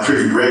working like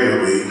pretty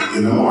regularly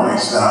in the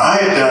mornings. Now, I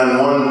had done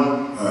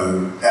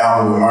one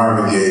album with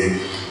Marvin Gaye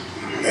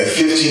at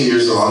 15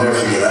 years old. I'll never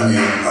forget, I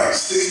made like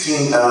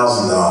 $16,000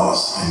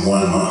 in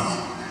 1 month.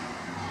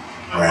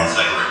 Right.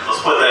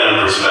 Let's put that in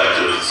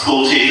perspective.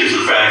 School teachers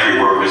and factory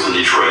workers in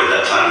Detroit at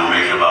that time were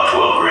making about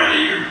 $12,000 a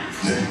year.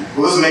 Yeah.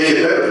 Well, let's make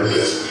it better than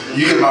this.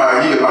 You could buy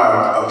a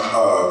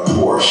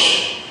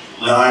Porsche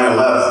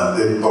 911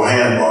 that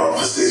Bohannon bought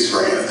for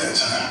 $6,000 at that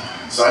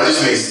time. So I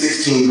just made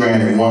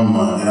 $16,000 in 1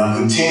 month, and I'm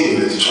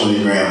continuing it to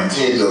 $20,000,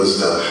 continuing to other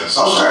stuff.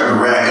 So I'm starting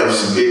to rack up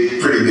some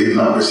pretty big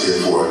numbers here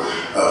for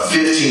a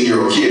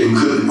 15-year-old kid who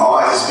couldn't. All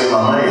I could spend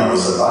my money on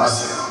was a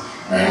bicycle,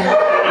 right?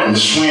 And the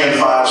Schwinn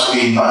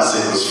 5-speed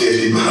bicycle was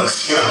 $50.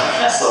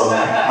 So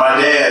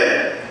my dad,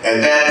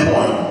 at that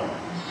point,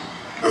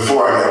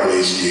 before I got to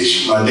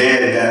HDH, my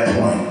dad at that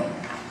point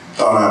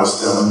thought I was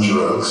selling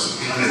drugs.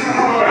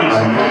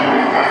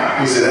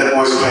 He said, that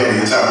boy's playing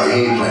the guitar, but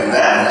he ain't playing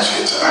that much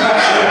guitar.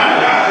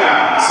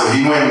 So he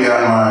went and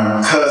got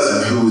my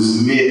cousin, who was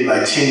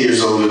 10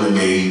 years older than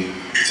me,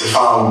 to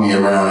follow me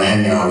around and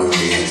hang out with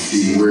me and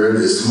see where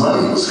this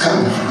money was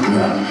coming from.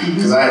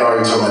 Because I had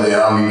already told my dad,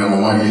 I don't need no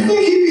more money. You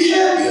think he'd be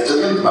happy? I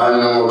told him to buy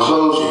no more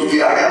clothes. I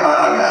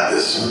got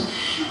this.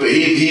 But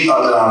he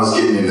thought that I was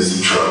getting into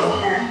some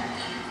trouble.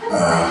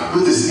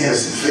 With this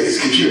innocent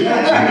face, could you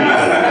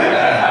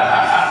imagine?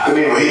 But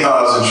anyway, he thought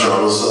I was in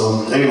trouble.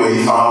 So anyway,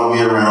 he followed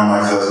me around. My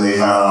cousin, they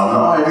found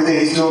out, no, everything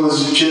he's doing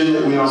is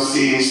legitimate. We don't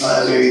see any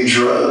signs of any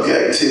drug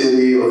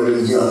activity or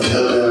pimping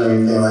or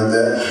anything like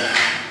that.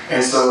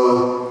 And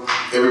so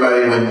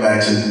everybody went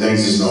back to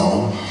things as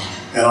normal.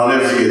 And I'll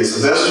never forget,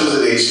 Sylvester was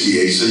at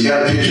HDH, so you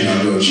got a picture. I'm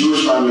doing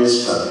Jewish Bar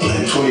Mitzvah,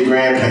 playing $20,000,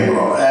 playing with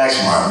all the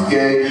acts, Marvin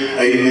Gaye.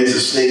 I even went to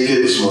Snake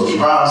Pit with Smokey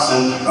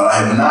Robinson, but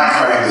I have not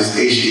cracked this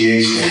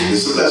HDH thing that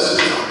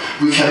Sylvester's doing.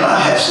 We cannot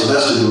have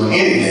Sylvester doing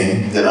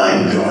anything that I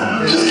ain't doing.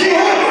 Just can't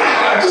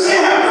happen. Just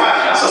can't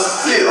happen. So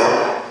still,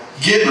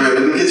 get rid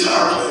of the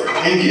guitar player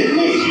and get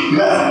me.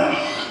 Now,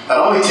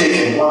 I'd only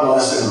taken one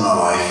lesson in my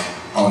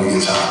life on the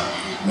guitar.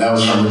 And that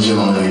was from a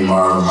gentleman named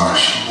Marvin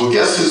Marshall. Well,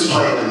 guess who's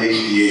playing in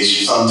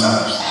HDH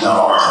sometimes? Not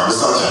all the time, but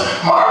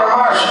sometimes. Marvin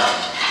Marshall.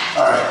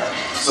 All right.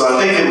 So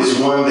I think it was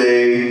one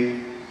day,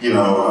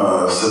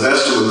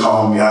 Sylvester would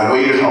call me. I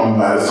waited home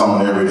by the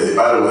phone every day.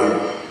 By the way,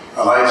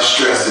 I like to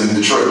stress that in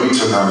Detroit, we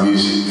took our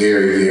music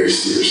very, very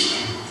seriously.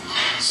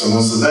 So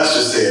when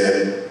Sylvester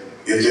said,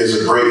 if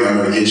there's a break, I'm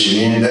going to get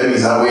you in, that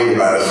means I waited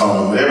by the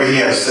phone. Whenever he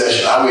had a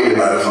session, I waited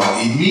by the phone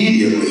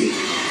immediately.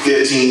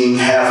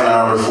 Half an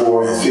hour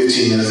before and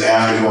 15 minutes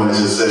after going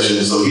into the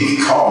session, so he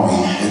could call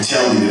me and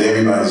tell me that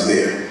everybody's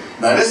there.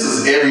 Now this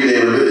is everyday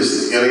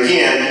religiously. And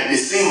again, it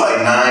seemed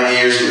like 9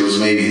 years, but it was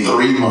maybe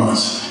 3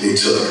 months it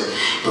took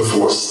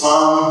before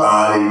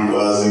somebody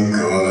wasn't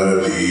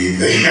gonna be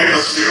there.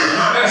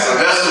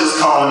 Sylvester was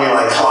calling me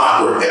like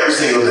clockwork every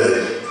single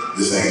day.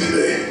 This ain't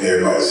today,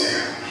 everybody's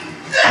here.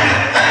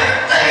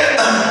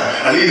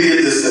 I need to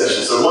get this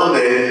session. So one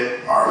day,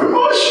 Marvin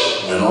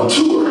Marshall went on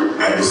tour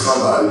with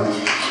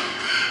somebody.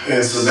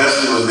 And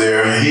Sylvester was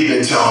there, and he'd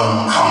been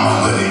telling him, call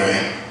my buddy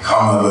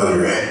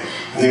Ray.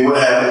 And then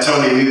what happened?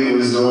 Tony Newton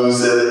was doing, he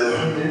said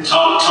it.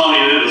 Tony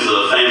Newton's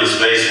a famous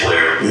bass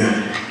player. Yeah.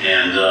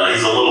 And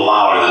he's a little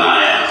louder than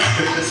I am.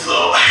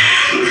 So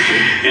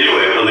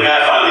anyway, when the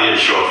guy finally didn't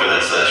show up for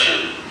that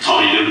session,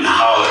 Tony Newton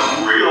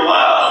hollered real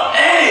loud,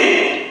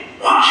 hey,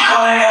 why don't you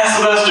call that guy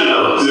Sylvester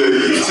Knows? Yeah,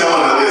 he's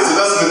telling him this.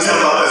 Sylvester been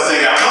telling about that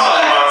thing. I call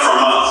that guy for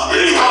months.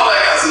 Anyway, call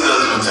that guy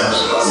Sylvester been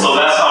telling him. So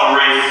that's how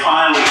Ray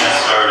finally got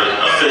started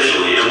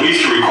officially. And we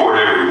used to record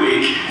every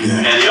week.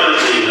 Yeah. And the other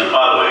thing,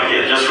 by the way,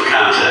 again, just for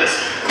context,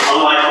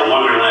 unlike the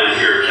Wonderland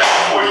here in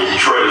California,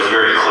 Detroit was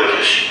very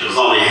cliquish. There was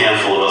only a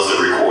handful of us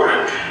that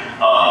recorded.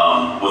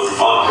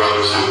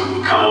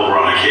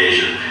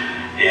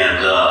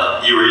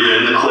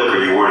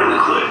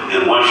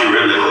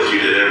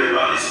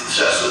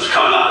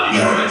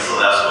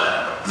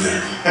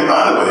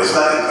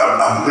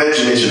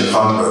 mention the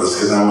Funk Brothers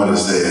because I wanted to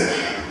say that.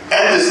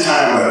 At this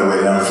time, by the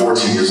way, I'm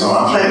 14 years old.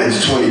 I'm playing at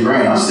 20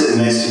 grand. I'm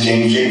sitting next to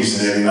James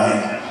Jamerson every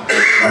night.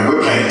 Like,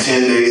 we're playing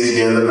 10 days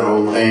together, the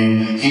whole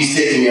thing. He's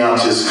taking me out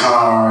to his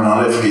car, and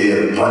I'll never forget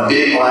it. A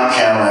big black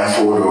Cadillac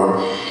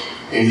 4-door.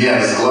 And he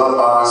had his glove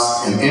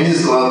box, and in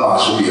his glove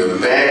box would be a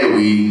bag of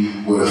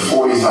weed with a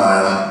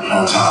 45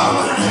 on top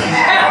of it.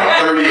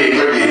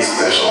 38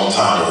 special on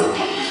top of it.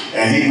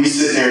 And we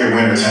sit there in the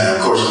wintertime,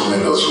 of course the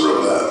windows are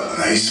rolled up.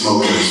 Now he's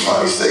smoking his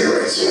funny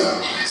cigarettes, you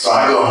know. So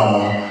I go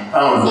home, I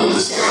don't know what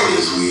this guy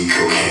is, weed,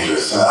 cocaine,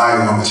 drugs. So I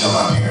go home and tell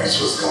my parents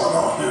what's going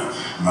on now.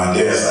 My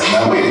dad's like,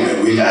 now wait a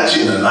minute, we got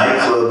you in a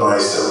nightclub by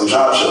yourself, a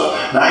drop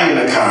shop. Now you're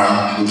in the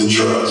car with the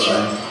drugs,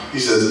 right? He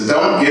says,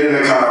 don't get in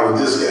the car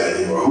with this guy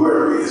anymore,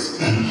 whoever he is.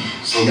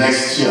 So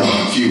next, a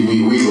few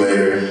weeks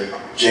later,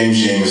 James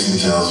Jamerson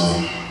tells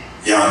me,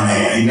 young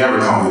man, he never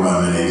called me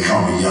by my name, he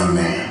called me young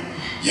man.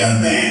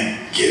 Young man,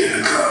 get in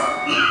the car.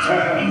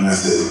 And I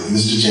said,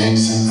 Mr.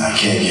 Jameson, I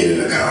can't get in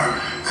the car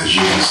because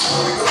you're going to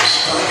smoke those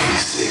fucking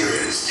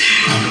cigarettes.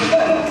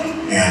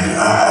 And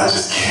I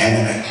just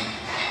can't.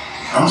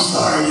 I'm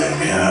sorry, young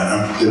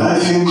man. Did I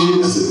offend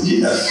you? I said,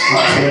 yes.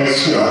 My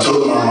parents, I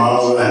told my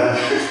mom that.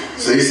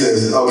 So he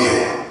says,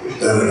 okay,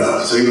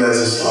 da-da-da. So he lets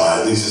it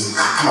slide. He says,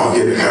 come on,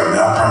 get in the car, man.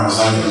 I promise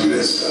I didn't do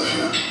that stuff,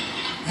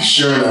 And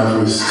sure enough, it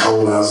was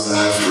cold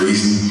outside,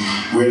 freezing.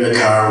 We're in the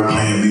car, we're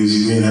playing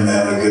music, me and him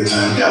having a good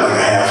time. Got like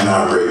a half an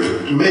hour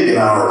break, maybe an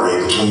hour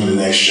break between the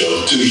next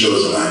show, 2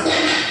 shows a night.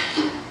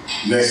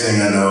 Next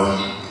thing I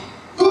know,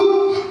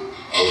 boop,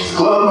 opens the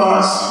glove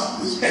box,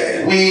 this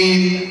bag of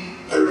weed,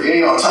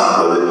 38 on top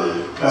of it.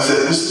 And I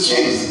said, Mr.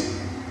 James,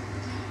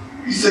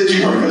 you said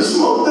you weren't gonna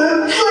smoke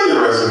that? Play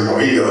the rest of the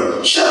morning. He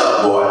goes, shut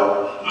up, boy.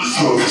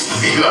 Smoke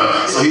this thing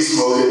up. So he's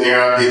smoking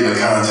there, I'm getting the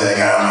contact,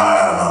 I'm high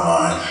out of my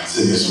mind,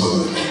 sitting there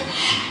smoking the thing.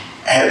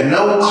 I had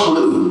no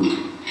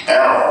clue at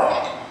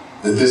all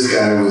that this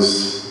guy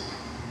was,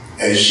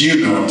 as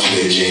you know him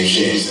today, James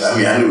James. I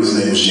mean, I knew his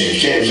name was James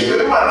James,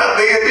 but it might not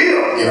be a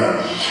deal,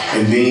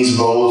 And Beans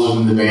Bowles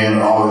was in the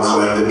band, all the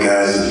collective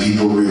guys that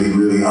people really,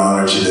 really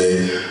honor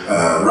today.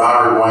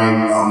 Robert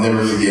White, I'll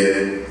never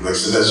forget, like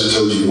Sylvester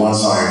told you, one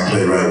song I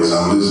played right was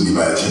I'm Losing You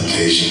by the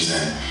Temptations.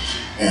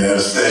 And at a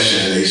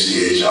session at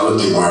HDH, I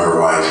looked at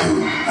Robert White,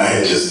 who I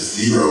had just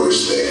zero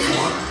respect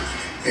for.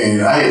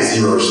 And I had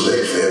zero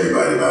respect for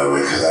everybody, by the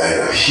way, because I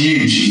had a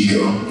huge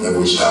ego,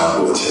 which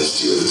Don will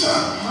attest to at the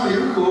time. Oh,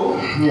 you're cool.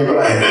 Yeah, but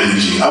I had a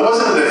huge ego. I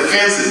wasn't an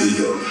offensive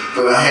ego,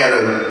 but I had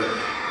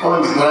when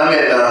I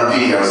met Don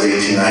P, I was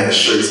 18, I had a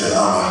shirt that said,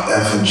 I'm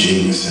an effing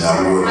genius, and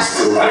I wore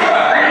still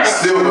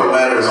got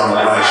letters on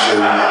the black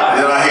shirt. And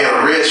then I had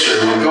a red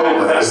shirt with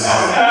gold letters on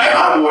it. And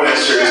I wore that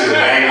shirt to the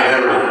bank and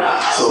everywhere.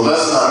 So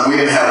we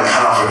didn't have a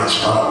confidence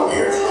problem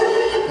here.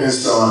 And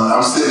so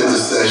I'm sitting at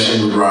the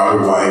session with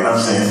Robert White, and I'm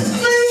saying,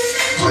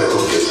 play a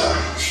little guitar.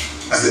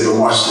 I said,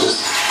 but watch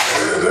this.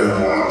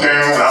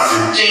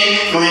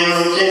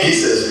 He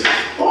says,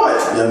 boy,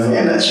 young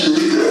man, that's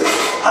really good.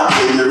 I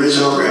played the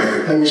original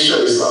record. Let me show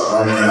you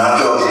something. Right? And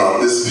I felt about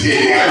this big.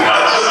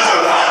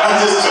 I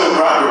just told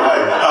Robert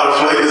White how to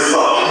play this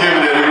song.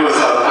 Him and he was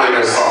how to play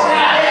their song.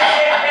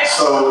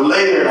 So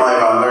later in life,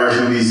 I learned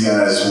who these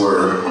guys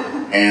were.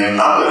 And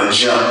I'm going to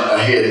jump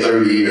ahead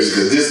 30 years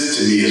because this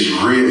to me is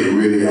really,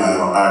 really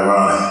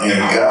ironic.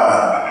 And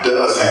God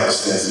does have a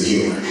sense of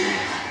humor.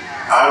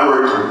 I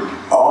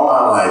worked all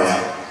my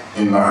life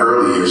in my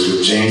early years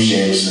with James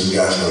Jamerson,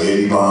 got to know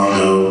Eddie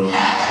Bongo,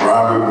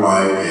 Robert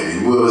White,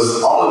 Eddie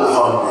Willis, all of the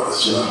Funk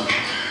Brothers,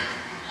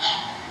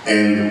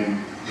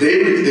 And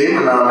they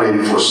were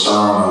nominated for a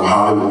star on the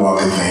Hollywood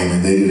Walk of Fame,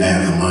 and they didn't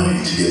have the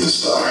money to get the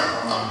star.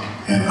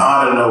 And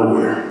out of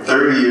nowhere,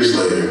 30 years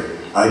later,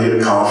 I get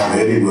a call from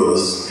Eddie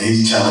Willis, and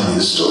he's telling me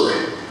the story.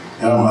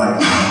 And I'm like,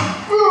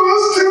 oh,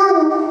 that's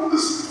terrible.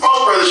 This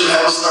Funk Brothers should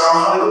have a star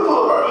on Hollywood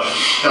Boulevard.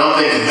 And I'm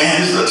thinking,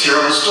 man, this is a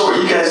terrible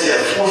story. You guys had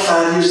 4 or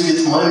 5 years to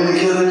get the money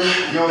together.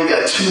 You only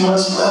got 2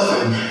 months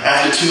left, and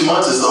after 2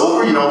 months it's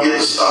over. You don't get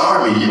the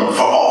star. I mean,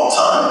 for all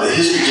time, the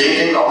history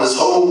changing, all this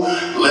whole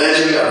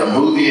legend of the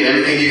movie and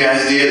everything you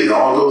guys did, it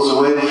all goes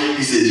away.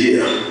 He said,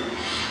 yeah.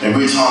 And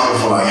we're talking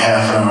for like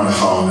half an hour on the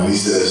phone, and he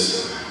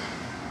says,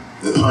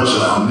 the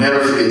punchline, I'll never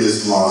forget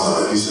this as long as I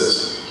live. He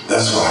says,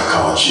 that's why I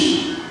called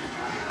you.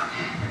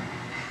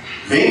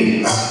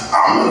 Me?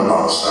 I'm not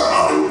about to start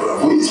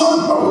Hollywood. What are you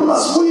talking about? What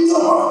are you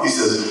talking about? He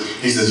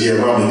says, yeah, we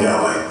only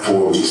got like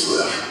 4 weeks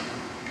left.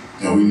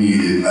 And we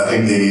needed, I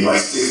think they need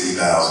like $60,000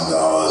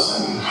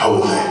 and the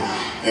whole thing.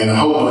 And a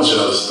whole bunch of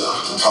other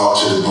stuff to talk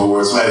to the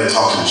board. Somebody to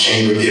talk to the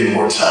chamber, get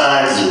more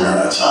time, because we ran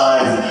out of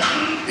time.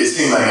 And it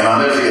seemed like, and I'll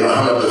never forget, I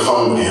hung up the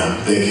phone with him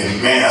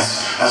thinking, man,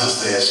 that's a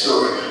sad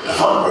story. The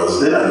Funk Brothers,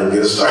 they're not going to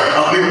get a star on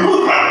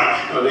Hollywood.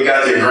 They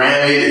got their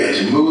Grammy, they got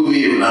their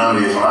movie, they were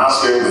nominated for an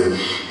Oscar, but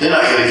they're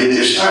not going to get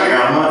their star, they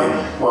got money.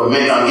 Well,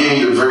 I'm giving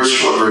you the very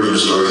short version of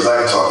the story, because I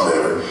can talk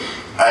forever.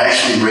 I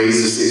actually raised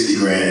the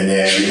 $60,000 and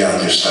they actually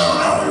got their star on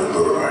Hollywood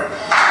Boulevard.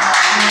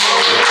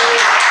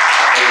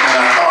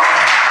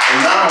 And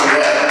not only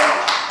that,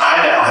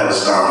 I now have a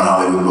star on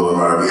Hollywood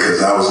Boulevard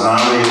because I was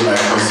nominated by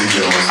Quincy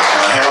Jones,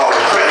 and I had all the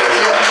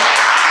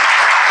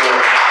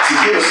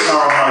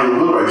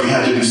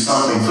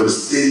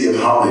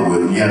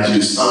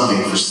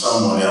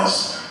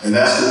And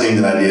that's the thing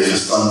that I did for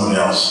someone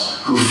else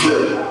who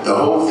flipped the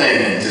whole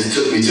thing, just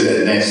took me to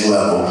that next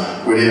level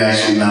where they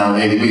actually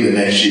nominated me the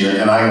next year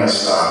and I got a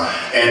star.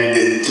 And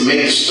to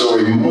make the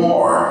story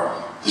more,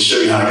 to show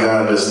you how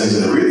God does things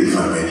that are really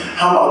funny.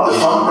 How about the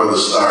Funk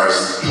Brothers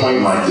stars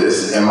pointing like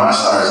this, and my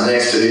stars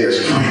next to theirs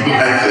pointing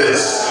like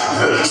this?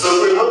 So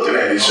we're looking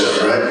at each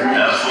other, right?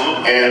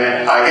 Absolutely.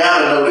 And I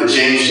gotta know that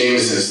James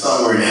Jamerson is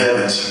somewhere in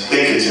heaven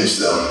thinking to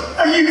himself,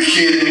 are you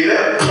kidding me?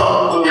 That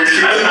punk little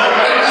kid.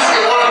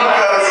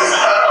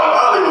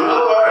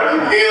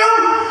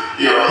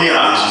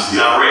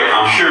 Now, Ray,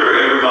 I'm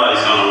sure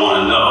everybody's going to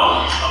want to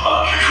know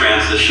about your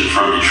transition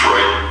from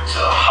Detroit to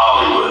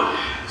Hollywood.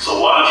 So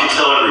why don't you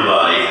tell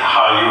everybody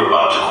how you were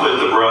about to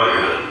quit the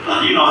brotherhood? Now,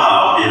 you know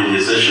how being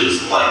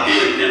musicians like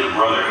being in a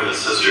brotherhood,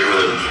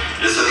 sisterhood,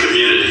 it's a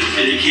community,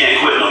 and you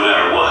can't quit no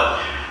matter what.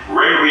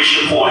 Ray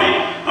reached a point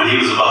when he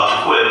was about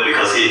to quit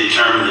because he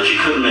determined that you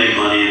couldn't make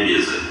money in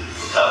music.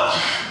 Tell us.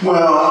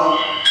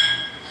 Well,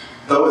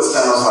 though it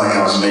sounds like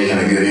I was making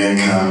a good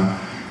income,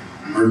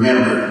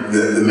 remember,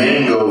 the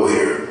main goal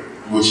here,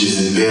 which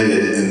is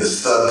embedded in the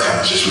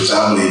subconscious, which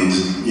I believe,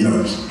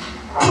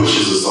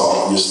 pushes us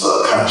all. Your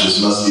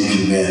subconscious must be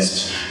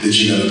convinced that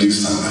you're going to do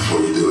something before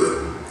you do it.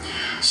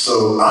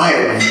 So I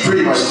had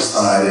pretty much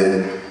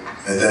decided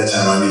at that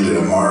time I needed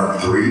a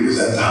Mark III. Was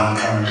that the hot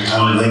car at the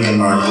time? Lincoln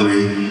Mark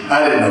III.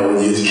 I didn't know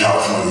when you get to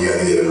California you got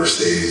to get a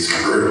Mercedes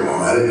convertible.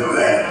 I didn't know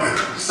that, but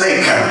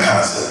same kind of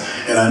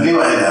concept. And I knew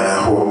I had to have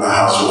a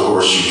house with a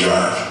horseshoe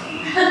drive.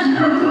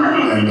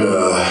 And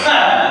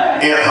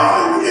in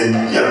Hollywood, in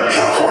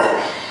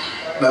California.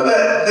 Now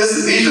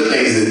these are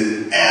things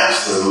that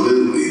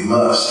absolutely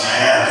must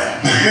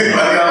happen. I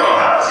don't know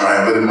how it's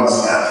right, but it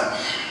must happen.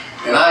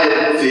 And I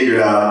had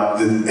figured out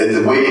that at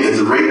the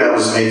rate I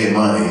was making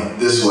money,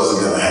 this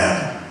wasn't going to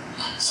happen.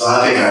 So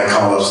I think I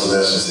called up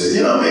Sylvester and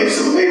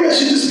said, maybe I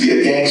should just be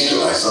a gangster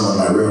like some of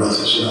my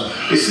relatives.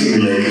 They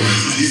seem to make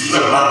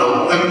decent amount of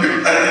money.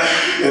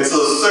 And so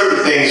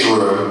certain things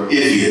were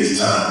iffy at the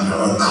time,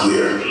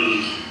 unclear.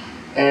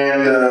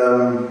 And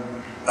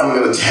I'm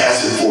going to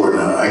task it forward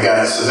now.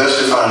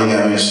 Sylvester finally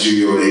got me in the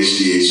studio at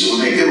HDH, so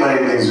we make good money,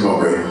 things are going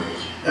great.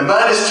 And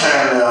by this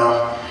time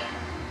now,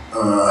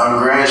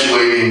 I'm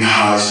graduating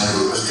high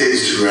school. Let's take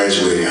this to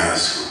graduating high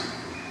school.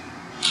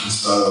 And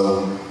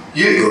so,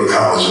 you didn't go to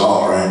college at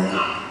all,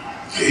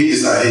 right? Okay, he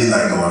decided he's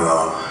not going at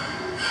all.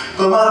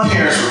 But my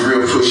parents were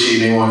real pushy.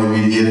 They wanted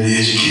me to get an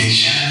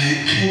education,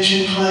 and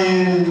pension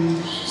plan,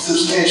 and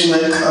substantial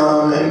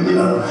income, and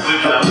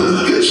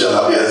good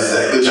job. Yes,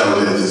 good job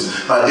with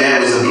benefits. My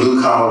dad was a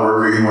blue-collar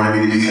worker. He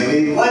wanted me to become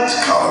a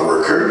white-collar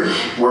worker,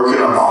 work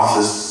in an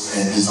office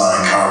and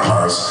design car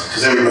parts,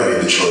 because everybody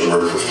in Detroit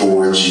worked for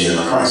Ford, GM,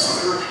 and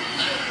Chrysler.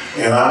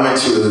 And I went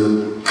to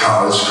a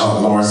college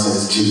called Lawrence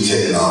Institute of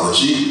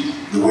Technology.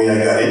 The way I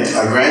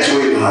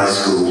graduated high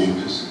school.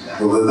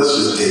 Well, let's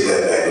just take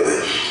that back a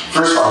bit.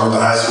 First of all, I went to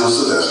high school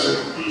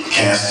Sylvester,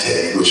 Cass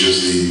Tech, which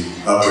was the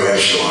upper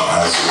echelon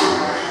high school.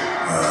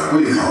 What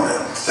do you call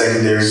that?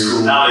 Secondary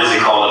school? Nowadays they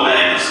call it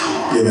magnet school.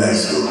 Yeah,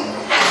 magnet school.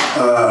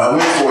 I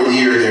went for a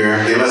year there.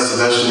 They let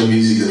Sylvester in the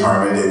music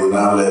department. They would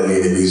not let me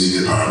in the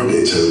music department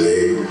until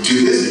they were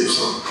too busy.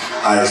 So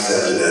I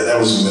accepted that. That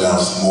was when I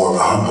was more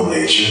of a humble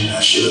nature. I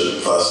should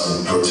have fussed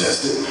and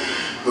protested.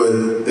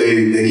 But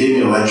they gave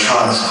me an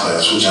electronics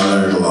class, which I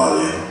learned a lot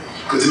in.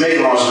 But to make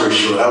a long story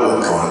short, I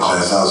wasn't going to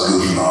class. I was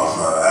goofing off.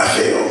 I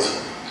failed.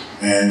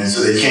 And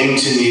so they came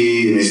to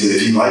me and they said,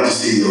 if you'd like to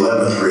see the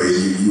 11th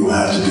grade, you will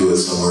have to do it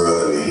somewhere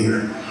other than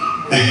here.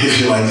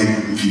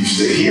 If you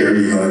stay here,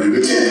 you're going to do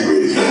the 10th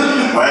grade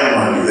again. Well, I didn't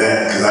want to do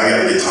that because I got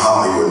to get to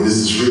Hollywood, and this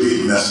is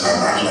really messing up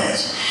my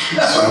plans.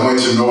 So I went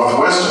to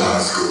Northwestern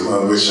High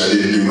School, which I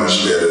didn't do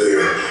much better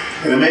there.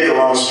 And to make a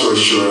long story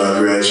short, I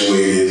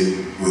graduated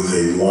with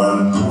a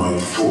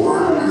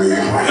 1.4 grade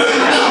point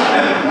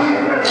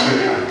average.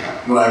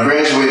 When I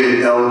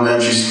graduated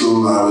elementary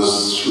school, I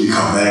was what you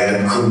call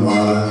magna cum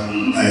laude.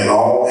 I had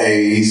all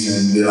A's,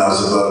 and then I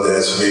was above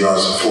that, so maybe I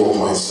was a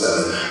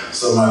 4.7.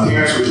 So my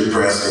parents were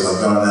depressed because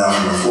I've gone down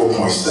from a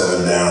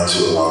 4.7 down to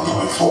a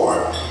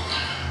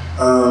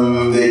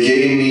 1.4. They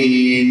gave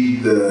me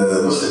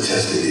what's the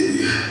test they gave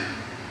you?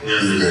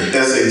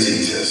 SAT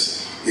test.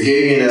 They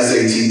gave me an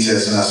SAT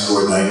test and I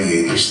scored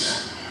 98%.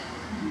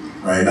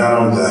 Right? Not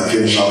only did I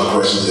finish all the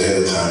questions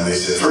ahead of time, they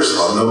said, first of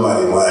all,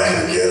 nobody black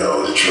in the ghetto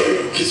of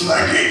Detroit gets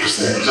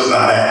 98%. Just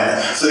not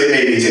happening. So they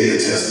made me take the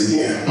test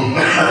again.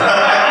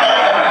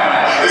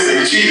 They said,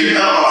 you cheated. I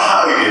don't know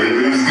how he did it,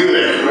 but he was good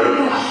at it.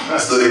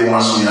 Right? So they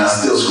watched me and I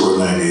still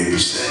scored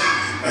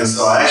 98%. And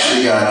so I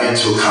actually got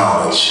into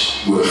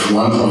college with a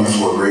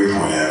 1.4 grade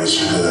point average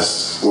because I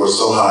scored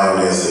so high on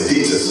the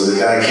SAT test. So the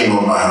guy came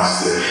over my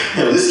house and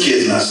said, this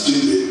kid's not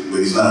stupid, but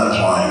he's not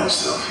applying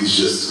himself. He's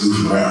just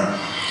goofing around.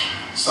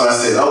 So I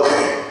said,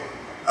 okay,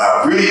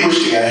 I really wish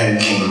the guy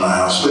hadn't came to my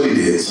house, but he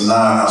did. So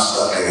now I'm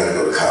stuck. I gotta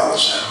go to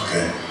college now,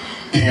 okay?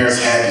 Parents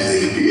happy as they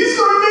can be. He's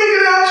gonna make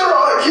it after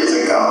all the kids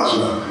in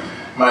college,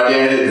 My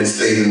dad had been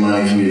saving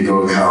money for me to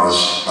go to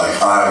college like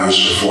 5 years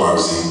before I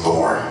was even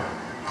born.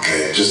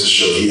 Okay, just to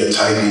show he had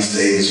tight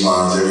savings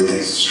bonds,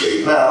 everything's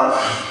straightened out.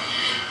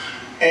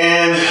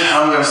 And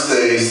I'm going to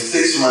say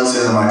 6 months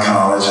into my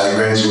college, I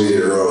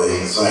graduated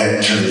early, so I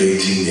hadn't turned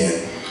 18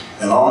 yet.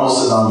 And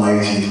almost on my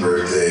 19th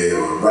birthday,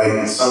 or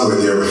right somewhere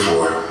there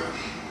before,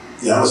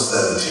 I was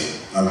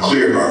 17. I'm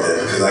clear about that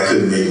because I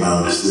couldn't make my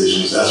own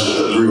decisions. That's what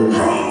the real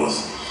problem was.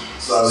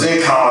 So I was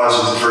in college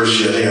at the first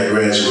year. I think I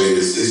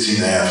graduated 16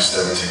 and a half or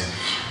 17.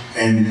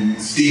 And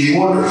Stevie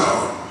Wonder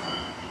called,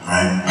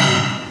 right?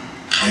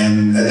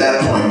 And at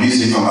that point,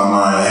 music on my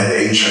mind, I had an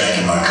 8-track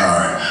in my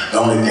car. The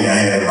only thing I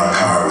had in my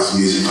car was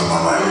music on my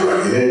mind.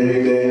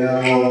 Every day I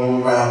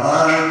walk around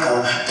my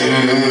car. And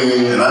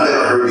I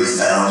never heard these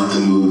sounds with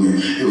the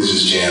movement. It was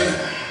just jamming.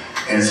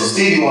 And so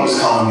Stevie Wonder's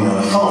calling me on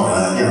the phone.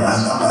 And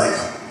I'm like,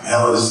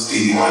 hello, this is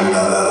Stevie Wonder,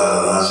 da da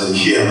da da. I said,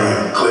 yeah,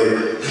 right,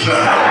 click.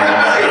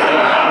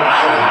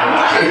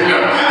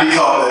 He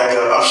called back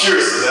up. I'm sure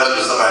so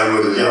that's for somebody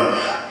with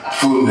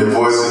food in their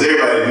voice, because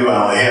everybody knew I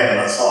only had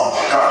my song.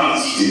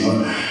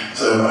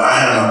 So I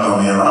hung up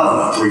on him, I don't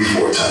know,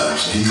 3-4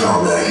 times. And he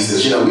called back. He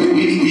says,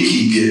 we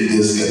keep getting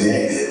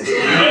disconnected.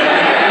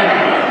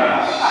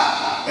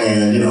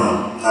 And,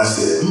 I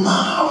said,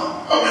 no.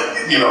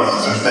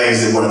 Some things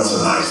that weren't so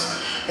nice.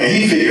 And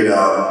he figured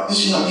out,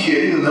 this young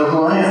kid didn't know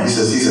who I am. He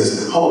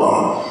says, hold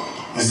on.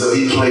 And so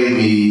he played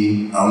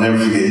me, I'll never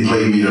forget, he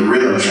played me the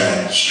rhythm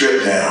track,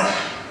 stripped down,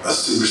 a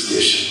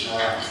Superstition.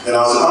 And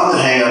I was about to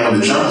hang up when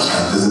the drums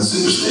come, because in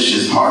Superstition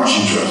it's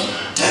marching drums.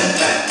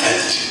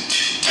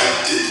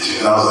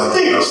 And I was like,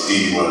 there you go,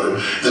 Stevie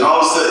Wonder. Then all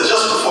of a sudden,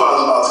 just before I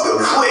was about to go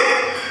click,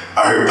 I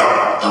heard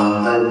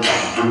I'm like,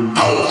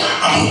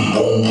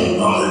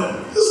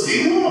 this is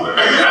Stevie Wonder.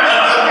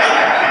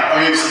 I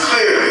mean, it was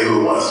clearly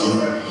who it was,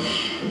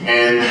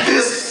 And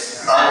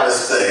this, I'm going to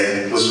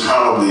say, was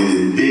probably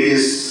the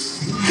biggest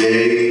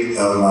day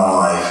of my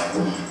life,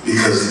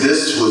 because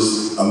this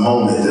was a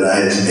moment that I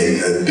had to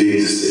make a big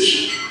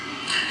decision.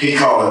 He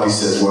called up, he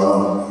says,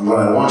 well, what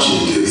I want you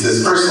to do, he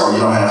says, first of all, you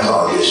don't have to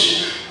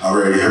audition. I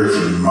already heard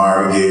from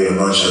Marvin Gaye and a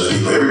bunch of other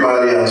people.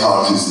 Everybody I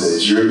talked to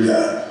says, you're the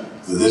guy.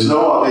 So there's no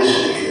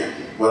auditioning here.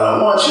 What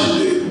I want you to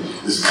do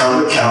is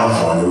come to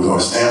California. We're going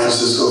to San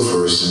Francisco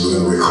first, and we're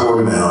going to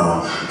record an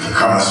album for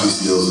Crosby,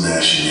 Stills,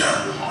 Nash &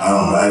 Young.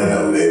 I didn't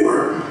know who they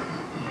were,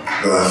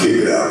 but I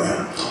figured out,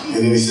 And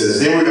then he says,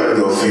 then we're going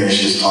to go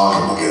finish this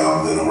talking book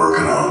album that I'm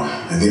working on,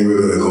 and then we're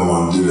going to go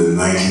on and do the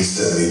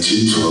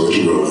 1972 tour with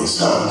the Rolling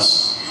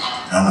Stones.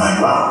 I'm like,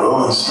 wow,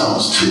 Rolling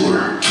Stones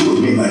tour? Tour?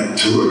 You mean like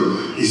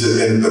tour? He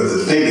said, but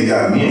the thing that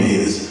got me in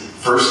here is,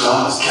 first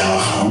stop is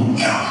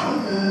California.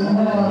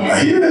 I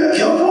hear that,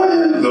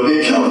 California? You're going to be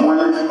in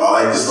California? I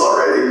like this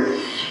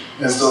already.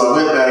 And so I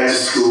went back to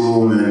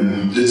school,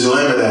 and the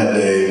dilemma that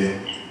day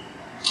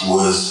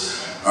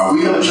was, are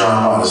we going to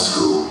drop out of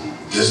school,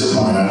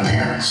 disappoint our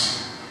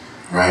parents,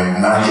 right?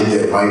 Not get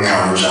that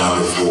white-collar job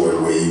at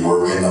Ford where you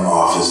work in the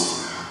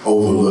office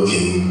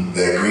overlooking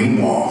that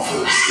green wall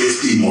for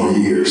 60 more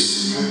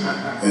years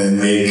and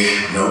make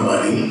no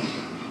money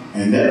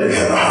and never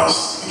have a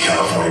house in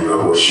California with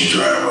a horseshoe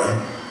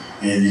driveway,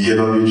 and you give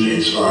up your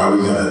dreams, or are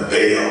we going to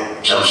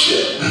bail, jump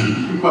ship?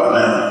 Well,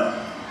 now,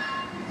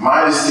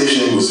 my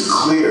decision was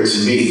clear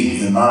to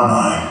me in my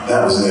mind.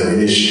 That was never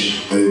an issue,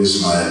 but it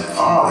was my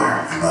father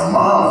and my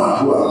mama,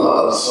 who I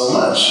loved so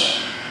much.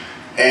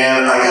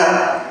 And I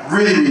got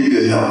really, really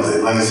good help with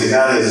it. Like I said,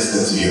 God has a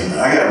sense of humor.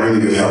 I got really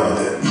good help with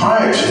it.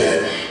 Prior to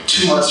that,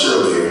 2 months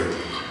earlier,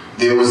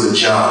 there was a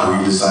job where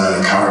you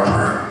designed a car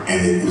part,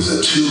 and it was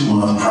a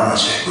 2-month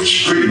project,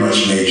 which pretty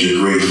much made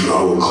your grade for the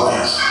whole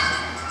class.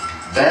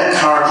 That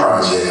car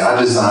project, I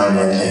designed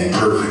that thing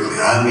perfectly.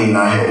 I mean,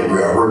 I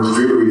worked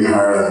really, really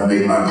hard. I'm gonna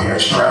make my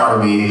parents proud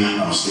of me. I'm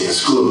gonna stay in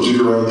school, do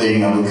the right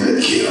thing. I'm a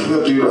good kid. I'm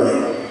gonna do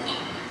right.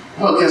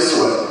 Well, guess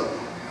what?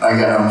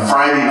 On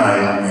Friday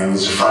night, and it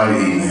was a Friday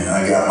evening,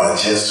 I got my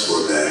test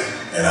score back,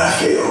 and I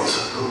failed,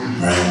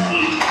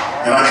 right?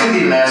 And I couldn't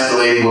even ask the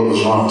lady what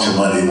was wrong till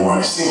Monday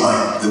morning. It seemed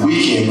like the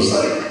weekend was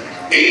like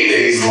 8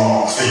 days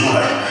long.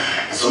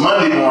 So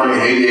Monday morning,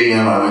 8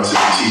 a.m., I went to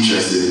the teacher. I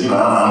said,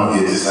 I don't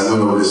get this. I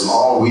went over this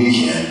all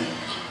weekend,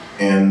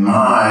 and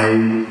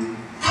my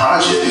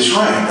project is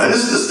right. Now,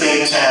 this is the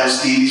same time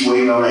Steve's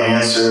waiting on an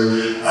answer.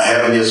 I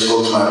haven't yet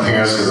spoke to my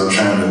parents because I'm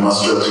trying to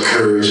muster up the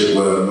courage of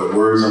what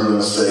words I'm going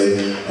to say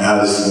and how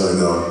this is going to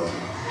go.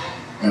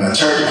 And I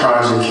turned the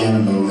project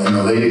in, and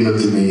the lady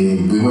looked at me,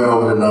 and we went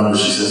over the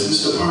numbers. She says,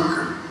 Mr.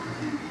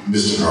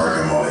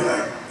 Parker, I'm only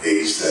like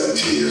age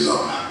 17 years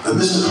old. But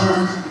Mr.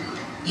 Parker,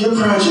 your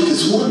project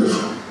is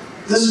wonderful.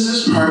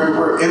 This part of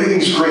work,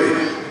 everything's great.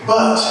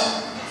 But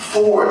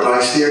Ford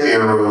likes their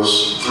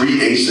arrows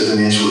 3/8 of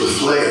an inch with a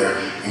flare,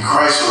 and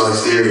Chrysler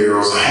likes their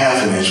arrows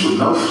 1/2 an inch with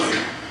no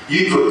flare.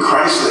 You put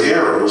Chrysler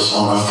arrows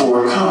on a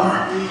Ford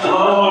car.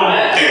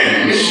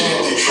 And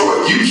Michigan,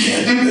 Detroit, you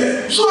can't do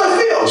that. So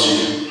I failed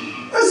you.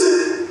 That's it.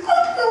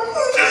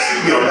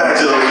 Back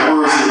to those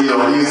words that we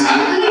don't use.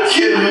 Are you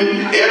kidding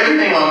me?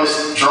 Everything on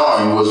this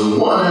drawing was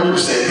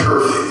 100%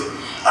 perfect.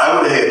 I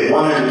would have had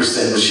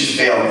 100%, but she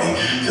failed me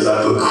because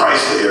I put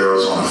Chrysler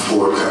arrows on a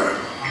Ford car.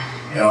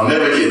 And I'll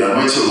never forget, I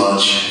went to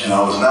lunch, and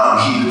now I'm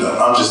heated up.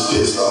 I'm just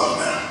pissed off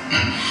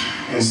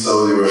now. And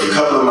so there were a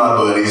couple of my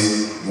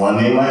buddies, one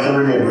name I can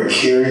remember,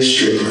 Kerry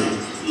Strickland,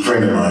 a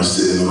friend of mine,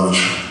 sitting in the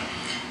lunchroom.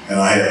 And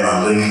I had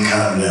my Lincoln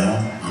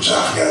Continental, which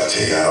I forgot to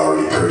tell you I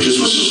already purchased,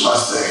 which was my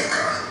second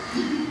car.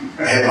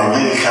 I had my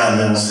Lincoln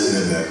Continental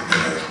sitting in that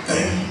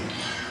thing.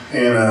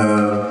 And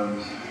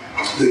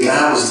the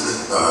guy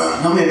was,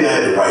 maybe I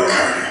had the white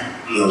car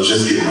there. I was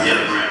just getting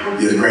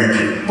the Grand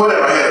Prix.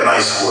 Whatever, I had a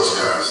nice sports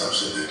car or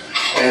something.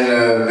 And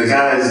the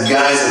guys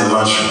in the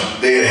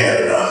lunchroom, they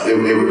had enough. They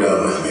were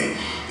done with me.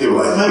 They were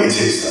like, let me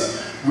tell you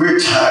something. We're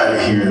tired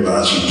of hearing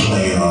about you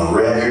playing on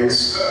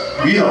records.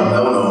 We don't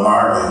know no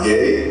Marvin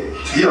Gaye.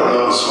 You don't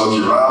know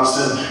Smokey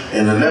Robinson.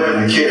 And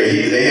the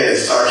Kerry, they had a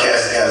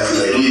sarcastic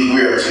attitude, like,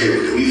 we're up here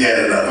with it. We've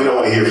had enough. We don't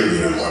want to hear from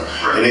you anymore.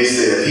 And he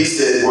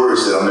said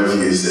words that I'll never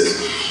forget. He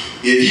says,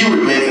 if you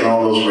were making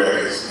all those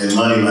records and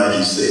money like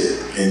you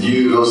said, and you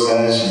knew those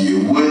guys,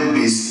 you wouldn't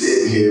be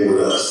sitting here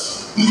with us.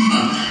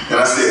 And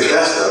I said,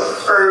 that's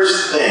the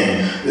first thing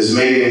that's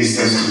made any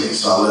sense to me.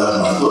 So I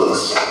left my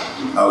books.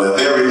 I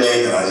left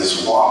everything, and I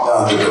just walked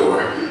out the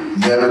door,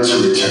 never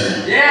to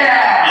return.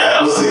 Yeah!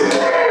 That was it.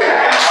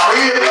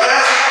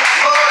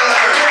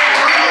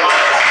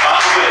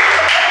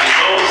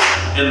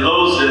 In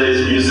those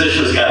days,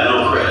 musicians got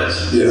no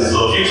credits. Yeah.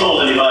 So if you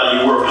told anybody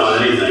you worked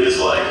on anything, it's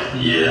like,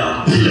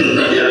 yeah,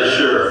 yeah,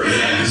 sure.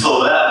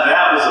 So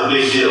that was a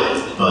big deal.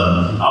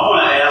 But I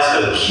want to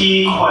ask a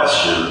key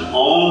question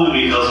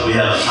only because we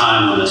have a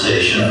time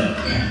limitation.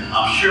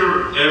 I'm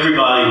sure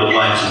everybody would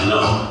like to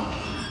know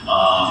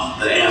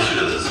the answer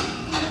to this.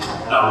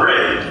 Now,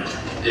 Ray,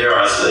 dare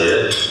I say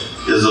it,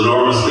 is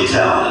enormously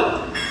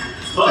talented.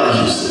 But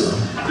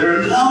there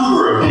are a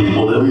number of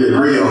people that we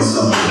agree on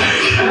something.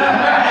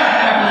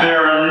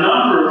 There are a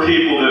number of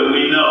people that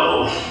we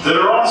know that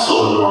are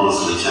also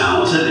enormously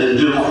talented and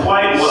do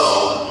quite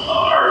well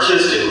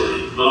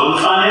artistically. But on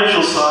the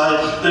financial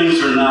side,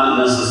 things are not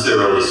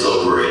necessarily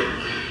so great.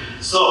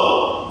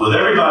 So, with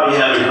everybody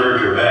having heard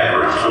your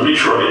background from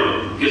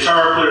Detroit,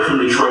 guitar player from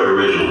Detroit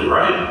originally,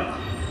 right?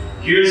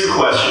 Here's the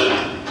question,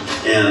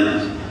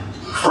 and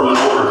from an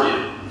overview.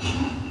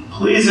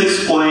 Please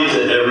explain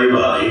to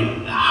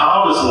everybody,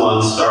 how does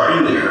one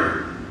starting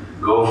there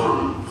go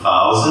from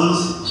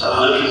thousands to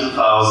hundreds of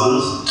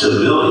thousands to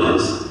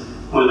millions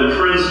when their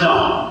friends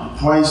don't?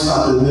 Why you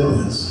stop at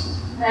millions?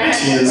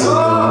 Tens of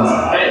millions.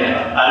 Hey,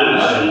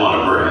 I didn't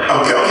want to brag.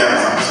 Okay,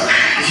 I'm sorry.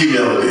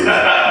 Humility.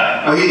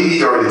 Well,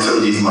 he already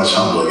told you he's a much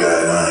humbler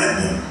guy than I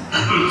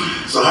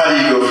am. So how do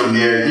you go from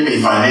there? You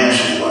mean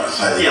financially wise?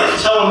 Yeah,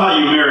 tell them how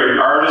you married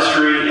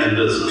artistry and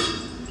business.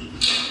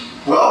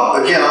 Well,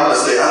 again, I'm going to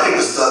say, I think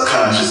the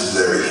subconscious is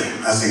everything.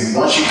 I think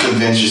once you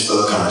convince your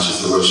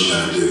subconscious of what you're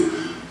going to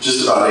do,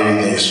 just about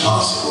anything is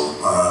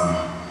possible.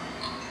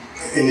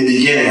 In the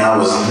beginning, I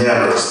was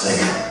never a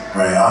singer,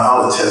 right?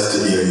 I'll attest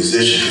to being a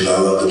musician because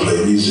I love to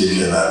play music,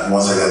 and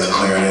once I got the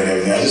clarinet and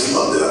everything, I just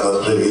loved it. I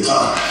loved to play the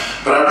guitar.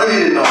 But I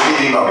really didn't know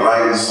anything about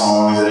writing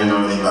songs. I didn't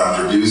know anything about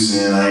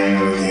producing. I didn't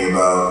know anything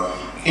about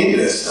any of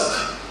that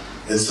stuff.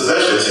 And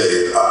Sylvester will tell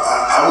you,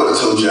 I would have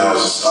told you I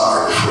was a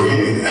star before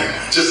anything.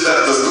 Just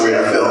that's just the way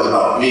I felt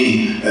about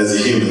me as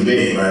a human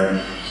being,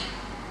 right?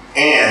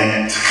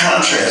 And to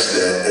contrast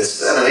that, at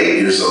 7, 8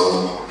 years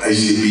old, I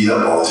used to get beat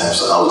up all the time.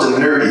 So I was a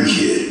nerdy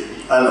kid.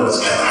 I know it's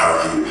kind of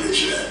hard for you to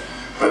picture that.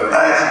 But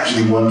I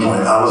actually, at one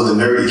point, I was the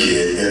nerdy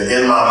kid. And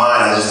in my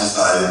mind, I just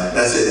decided,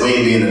 that's it, we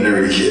ain't being a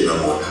nerdy kid no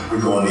more.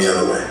 We're going the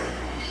other way.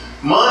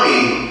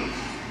 Money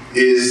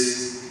is...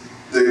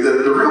 The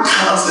real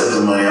concept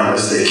of money, I'm going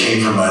to say,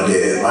 came from my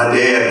dad. My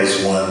dad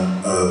was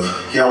one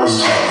of, he always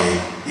taught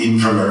me, even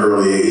from an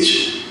early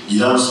age, you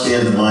don't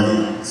spend the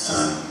money,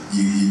 son.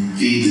 You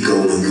feed the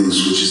golden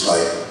goose, which is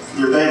like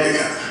your bank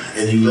account,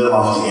 and you live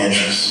off the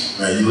interest,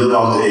 right? You live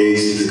off the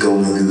eggs that the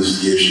golden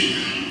goose gives you.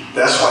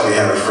 That's why they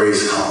have a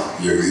phrase called,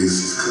 your goose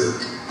is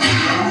cooked.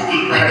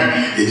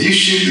 Right? If you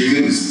shoot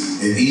the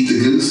goose and eat the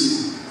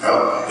goose,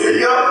 well, there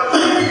you go.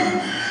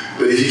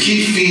 But if you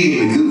keep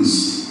feeding the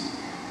goose,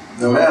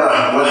 no matter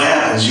what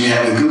happens, you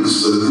have the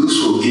goose. So the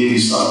goose will give you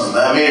something.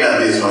 Now, it may not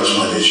be as much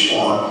money as you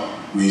want.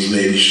 It means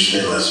maybe you should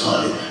spend less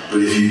money.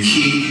 But if you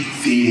keep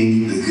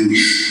feeding the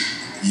goose,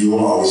 you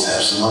will always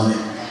have some money.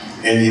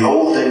 And the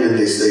old thing that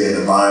they say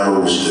in the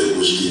Bible, which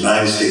the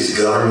United States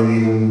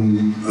government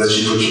even lets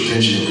you put your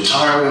pension and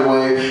retirement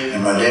away.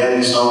 And my dad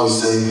used to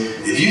always say,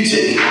 if you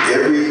take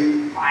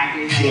every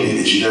penny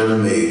that you've ever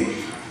made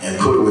and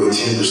put away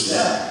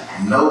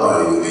 10%,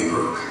 nobody would be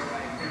broke.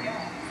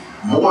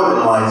 More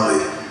than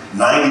likely,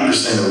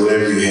 90% of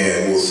whatever you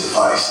have will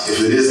suffice. If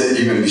it isn't,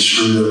 you're going to be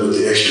screwed up with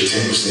the extra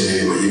 10%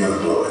 anyway. You're going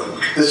to blow it.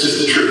 That's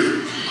just the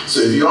truth. So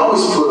if you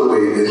always put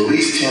away at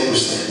least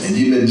 10%, and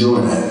you've been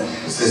doing that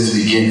since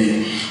the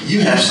beginning,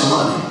 you have some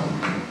money.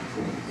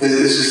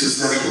 It's just as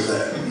simple as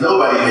that.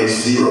 Nobody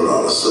makes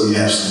 $0, so you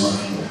have some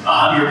money.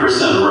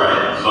 100%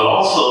 right. But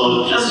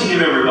also, just to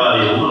give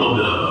everybody a little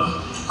bit of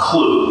a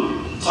clue,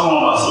 tell them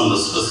about some of the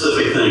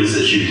specific things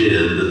that you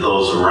did that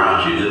those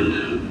around you didn't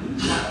do.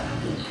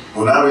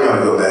 Well, now we're going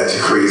to go back to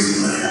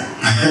crazy man.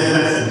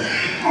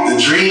 the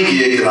dream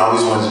gig that I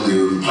always wanted to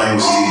do, playing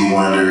with Stevie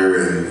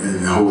Wonder and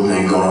the whole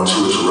thing, going on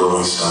tour with the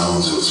Rolling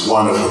Stones, it was a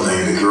wonderful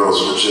thing. The girls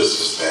were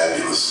just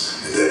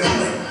fabulous at that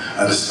point.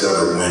 I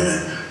discovered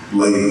women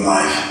late in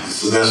life.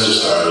 Sylvester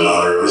started a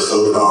lot early,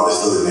 so did all, they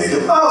still did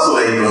makeup. I was a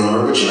late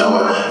bloomer, but you know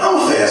what? I'm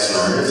a fast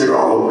learner. If they're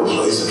all over the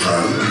place in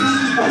front of you,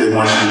 they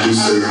want you to do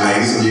certain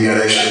things, and you got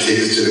extra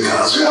tickets to the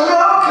concert. I'm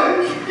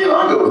like, okay,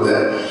 I'll go with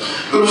that.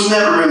 But it was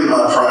never really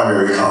my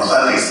primary concert.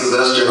 I think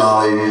Sylvester and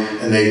Ollie,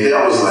 and they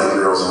always liked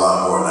girls a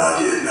lot more than I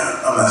did.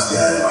 Now, I'm not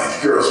saying I didn't like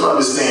the girls, but I'm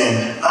just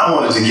saying I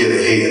wanted to get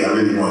ahead. I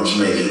really wanted to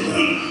make it.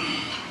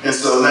 And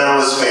so now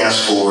let's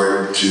fast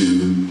forward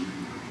to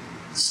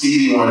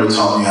Stevie Wonder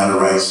taught me how to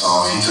write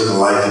songs. He took a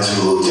liking to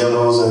the little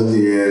demos I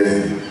did,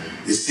 and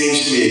it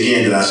seems to me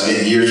again that I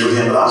spent years with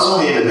him, but I was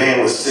only in the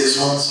band with 6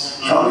 months,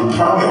 probably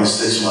only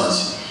 6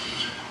 months.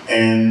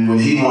 And when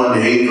he won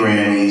the 8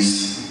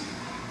 Grammys,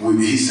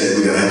 he said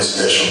we gotta have a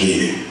special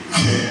meeting.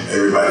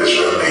 Everybody just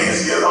rubbed their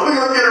hands together. Oh, we're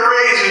gonna get a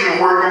raise. We've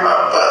been working my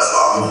butts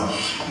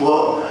off.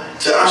 Well,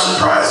 to our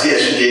surprise, he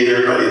actually gave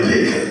everybody a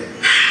pay cut.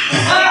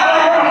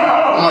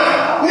 I'm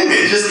like, wait a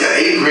minute, just got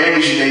 8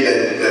 Grammys, you made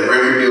that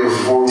record deal with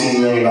 $14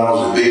 million,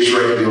 the biggest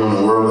record deal in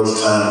the world at the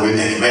time. We're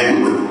thinking,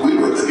 man, we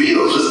were the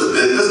Beatles. This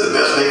is the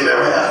best thing could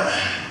ever happen.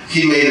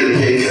 He made it a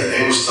pay cut.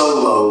 And it was so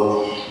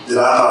low that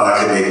I thought I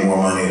could make more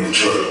money in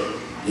Detroit.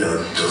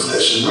 Because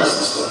that's just the rest of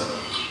the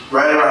stuff.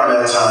 Right around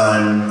that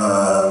time,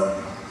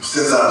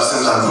 since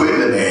I'm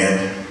quitting the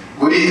band,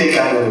 what do you think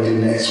I'm going to do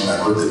next when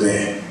I quit the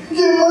band?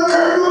 Get in my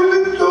car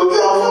and go to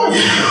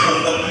California.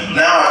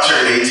 Now I've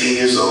turned 18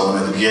 years old.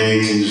 I'm at the beginning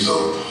of 18 years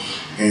old.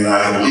 And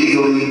I can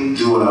legally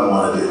do what I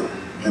want to do.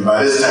 And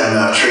by this time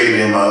now I've traded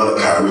in my other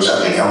car, which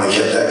I think I only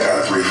kept that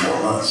car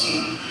 3-4 months.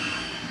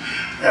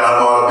 And I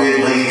bought a big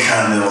Lincoln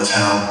Continental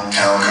town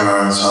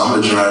car, and so I'm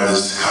going to drive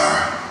this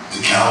car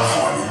to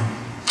California.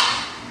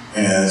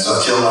 And so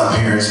I tell my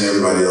parents and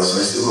everybody else, and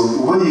they said,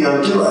 well, what are you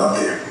going to do out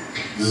there?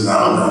 I said, I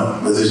don't know,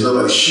 but there's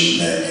nobody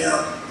shooting at me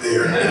out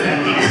there.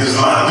 There's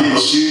a lot of people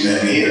shooting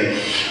at me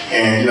here.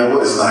 And you know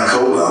what, it's not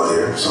cold out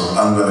there, so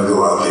I'm going to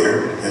go out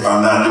there. If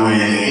I'm not doing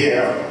anything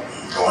here,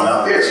 I'm going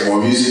out there. There's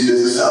more music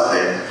business out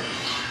there.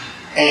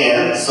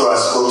 And so I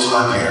spoke to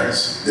my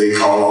parents. They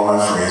called all my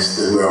friends.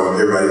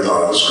 Everybody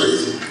thought I was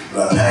crazy.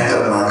 But I packed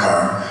up my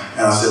car,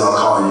 and I said, I'll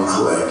call you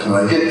collect. When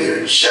I get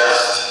there,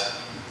 just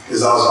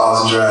as I was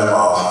about to drive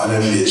off, I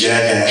never forget,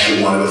 Jack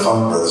Asher, one of the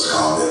Funk Brothers,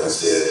 called me up and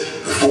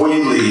said, before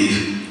you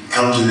leave,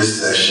 come to this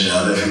session.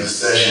 Now, I think the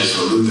session is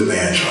for Luther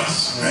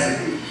Vandross, right?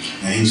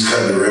 And he was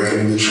cutting the record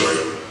in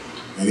Detroit.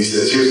 And he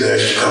says, here's the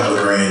extra couple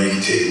of grand you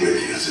can take with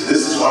you. I said,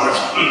 this is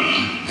wonderful.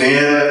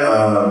 Then,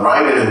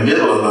 right in the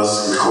middle of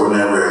us recording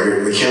that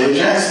record, McKinley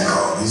Jackson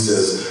called. He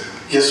says,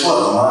 guess what?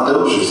 Lamont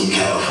Dozier's in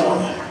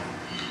California.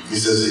 He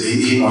says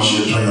he wants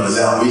you to play on his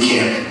album.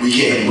 We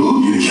can't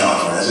move you to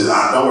California. I said,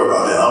 don't worry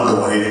about that. I'm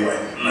going anyway.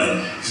 Right?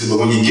 He said, but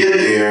when you get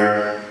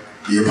there,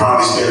 you'll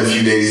probably spend a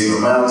few days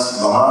in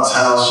Lamont's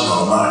house.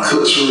 Lamont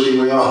cooks really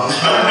well,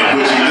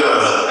 which he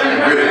does.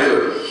 Really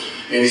good.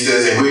 And he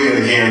says, and we're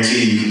going to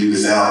guarantee you can do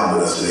this album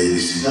with us at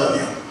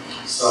ABCW.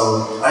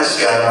 So I just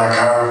got in my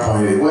car,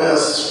 pointed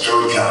west,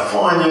 drove to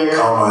California,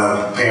 called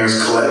my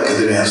parents Collect because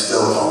they didn't have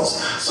cell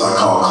phones. So I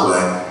called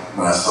Collect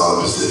when I saw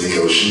the Pacific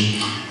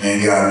Ocean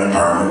and got an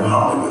apartment in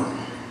Hollywood.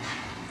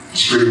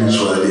 It's pretty much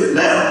what I did.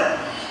 Now,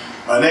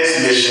 my next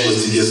mission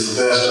was to get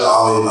Sylvester,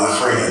 Ollie, and my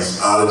friends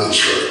out of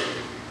Detroit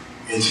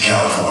into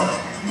California.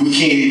 We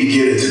can't even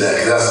get into that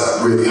because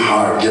that's a really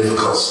hard,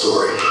 difficult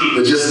story.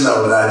 But just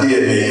know that I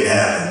did make it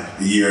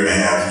happen a year and a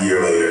half, a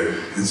year later.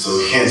 And so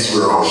hence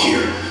we're all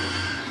here.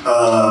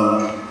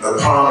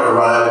 Upon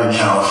arriving in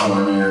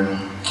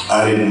California,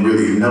 I didn't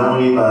really know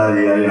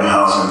anybody. I didn't know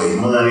how I was going to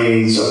make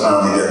money. So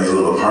I finally got me a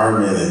little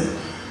apartment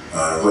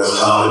in West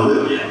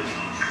Hollywood.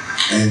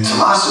 And to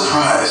my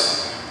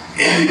surprise,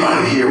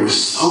 everybody here was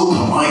so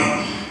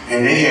polite.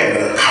 And they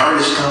had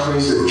cartage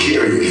companies that would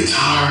carry a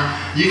guitar.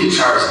 You could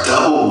charge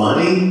double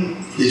money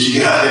that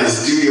you got in the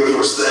studio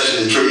for a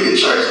session in Detroit. You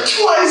could charge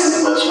twice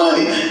as much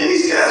money. And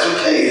these guys were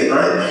paying,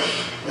 right?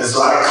 And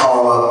so I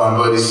called up my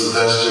buddy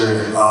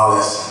Sylvester and all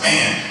this.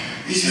 Man,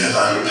 these guys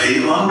out here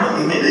paid a lot of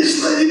money. Man, they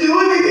just let you do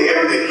anything,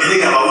 everything. And they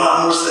got a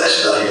lot more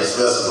sessions out here.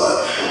 Sylvester's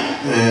like,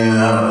 I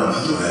don't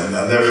know.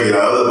 I'll never forget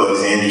our other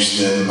buddies, Andrew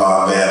Smith and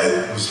Bob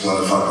Babbitt, who's one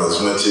of the Funk Brothers,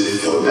 went to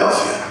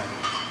Philadelphia.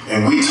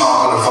 And we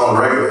talk on the phone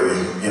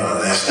regularly, and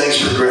as things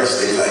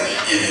progress, they be like,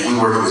 yeah, man, we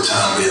working with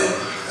Tom Bell.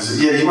 I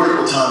said, yeah, you working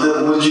with Tom Bell,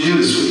 but what did you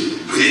do this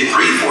week? We did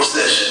 3-4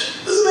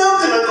 sessions. Listen,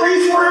 I'm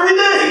doing 3-4 every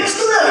day. What's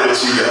the matter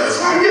with you guys?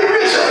 I'm getting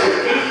rich out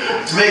here.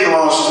 To make a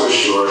long story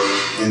short,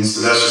 and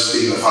Sylvester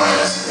speaking of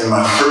finance, in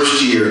my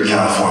first year in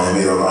California, I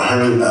made over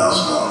 $100,000.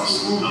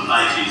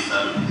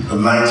 Of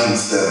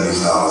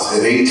 1970s dollars.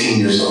 At 18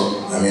 years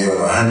old, I made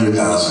over $100,000.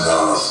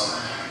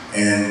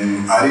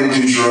 And I didn't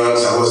do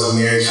drugs, I wasn't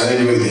married, so I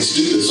didn't do anything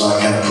stupid, so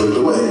I kind of put it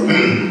away.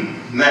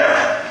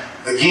 Now,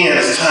 again,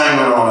 as time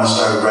went on, I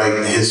started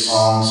writing hit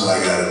songs, and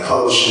I got a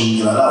publishing,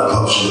 not a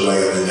publishing, but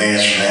I got an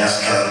advance from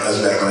ASCAP.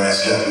 That's back when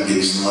ASCAP would give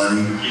you some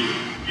money.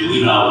 you're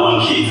leaving out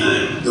one key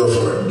thing. Go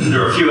for it.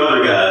 There are a few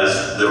other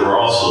guys that were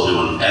also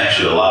doing,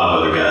 actually a lot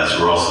of other guys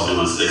who were also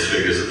doing six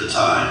figures at the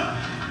time.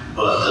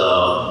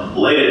 But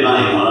late at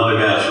night, when other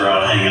guys were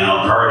out hanging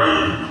out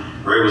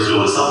partying, Ray was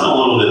doing something a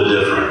little bit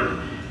different.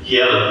 He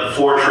had a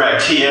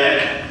 4-track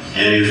TEAC,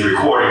 and he was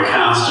recording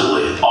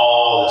constantly,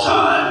 all the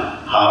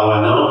time. How do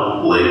I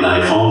know? Late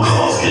night phone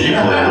calls. Can you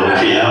play a little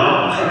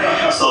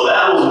piano? So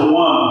that was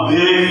one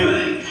big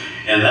thing.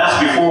 And that's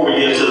before we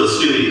get to the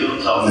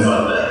studio. Tell me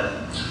about that.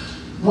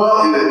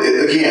 Well,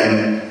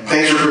 again,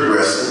 things were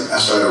progressing. I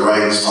started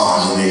writing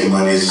songs and making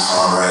money as a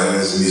songwriter and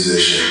as a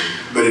musician.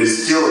 But it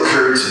still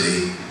occurred to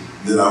me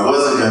that I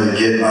wasn't going to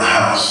get my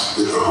house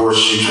with the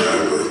horseshoe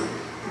driveway.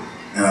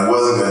 And I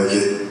wasn't going to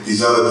get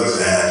these other things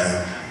to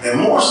happen. And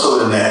more so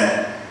than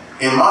that,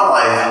 in my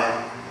life,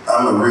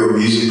 I'm a real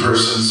music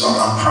person, so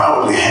I'm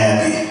probably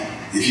happy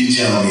if you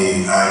tell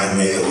me I can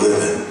make a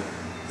living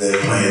at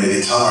playing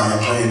the guitar and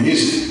playing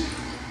music.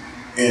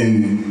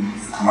 And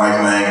Mike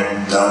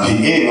Lang, Don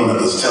P, any one of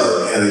us tell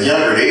it. At a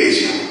younger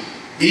age,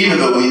 even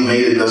though we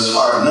made it thus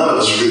far, none of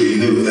us really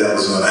knew if that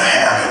was going to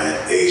happen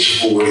at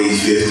age 40,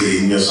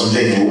 50. So I'm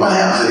thinking, well, what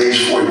happens at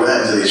age 40? What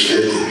happens at age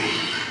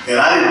 50? And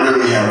I didn't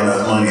really have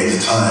enough money at the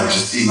time to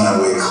see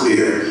my way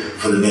clear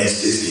for the next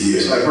 60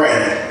 years. Like,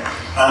 granted,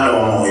 I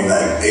know I'm only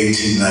like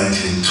 18,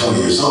 19, 20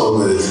 years old,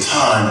 but at the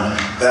time,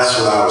 that's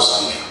what I was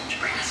thinking.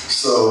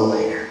 So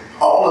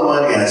all the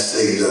money I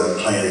saved up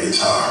playing the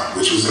guitar,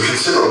 which was a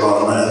considerable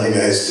amount of money, I think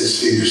I had 6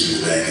 figures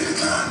in the bank at the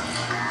time.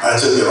 I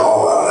took it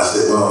all out. I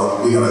said, well,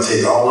 we're going to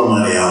take all the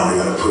money out and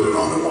we're going to put it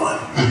on the one.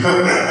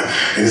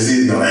 And it's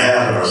either going to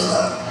happen or it's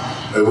not.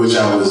 At which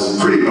I was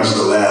pretty much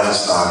the laughing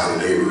stock in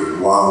the neighborhood.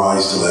 Wawa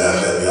used to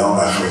laugh at me. All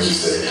my friends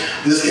used to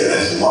say, this guy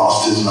has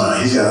lost his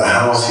mind. He's got a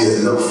house, he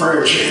has no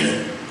furniture in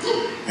it.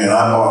 And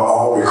I bought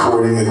all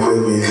recording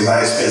equipment because I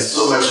had spent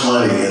so much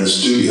money in the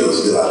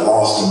studios that I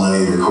lost the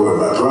money recording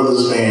my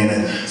brother's band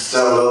and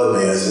several other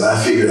bands. And I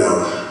figured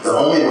out the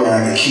only way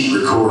I could keep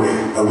recording,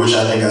 of which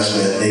I think I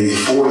spent maybe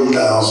 $40,000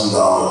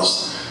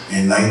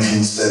 in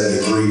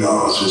 1973,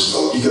 which is,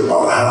 you could have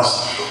bought a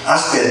house. I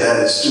spent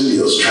that in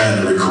studios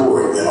trying to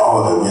record, and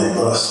all of it went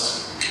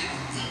bust.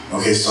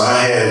 Okay, so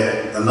I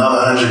had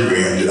another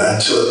 $100,000 that I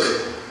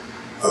took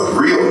of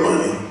real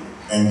money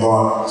and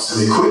bought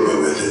some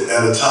equipment with it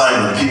at a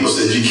time when people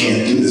said you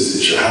can't do this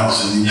at your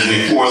house. And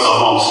before the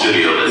home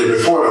studio days.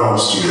 Before the home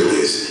studio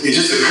days. It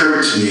just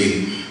occurred to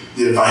me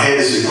that if I had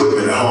this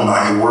equipment at home,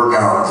 I could work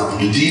out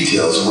the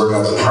details and work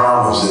out the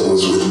problems that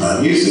was with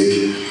my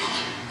music.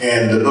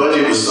 And the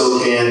budget was so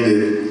thin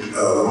that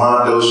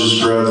Lamont Dozier's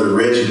brother,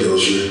 Reggie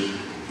Dozier,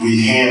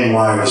 we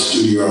hand-wired the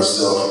studio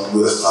ourselves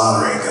with a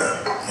soldering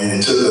gun. And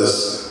it took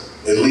us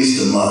at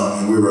least a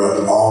month. And we were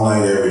up all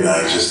night, every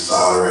night, just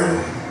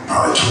soldering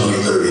probably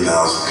 20,000,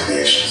 30,000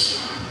 connections.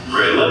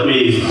 Ray, let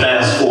me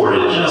fast forward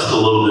it just a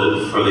little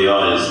bit for the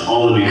audience,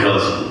 only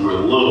because we're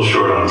a little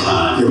short on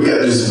time. Yeah, we got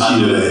to do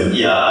some Q&A.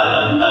 Yeah,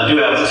 I do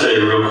have to tell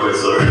you real quick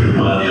so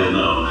everybody will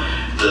know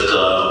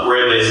that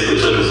Ray basically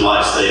took his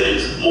life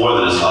savings, more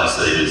than his life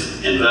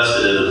savings,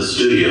 invested it in the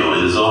studio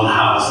in his own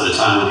house at a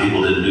time when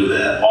people didn't do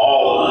that.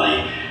 All the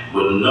money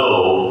with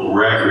no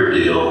record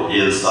deal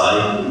in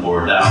sight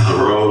or down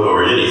the road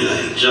or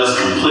anything. Just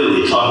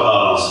completely, talk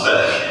about on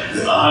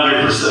spec,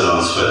 100%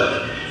 on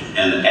spec.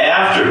 And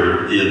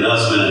after the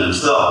investment in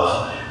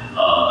himself,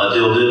 a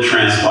deal did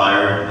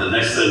transpire. The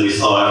next thing we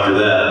saw after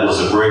that was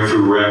a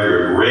breakthrough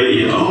record,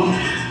 Radio,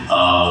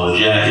 with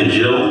Jack and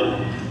Jill.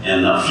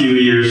 And a few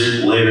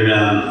years later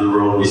down the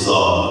road, we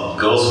saw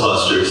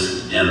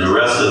Ghostbusters, and the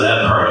rest of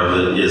that part of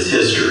it is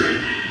history.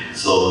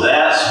 So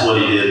that's what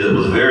he did that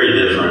was very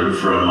different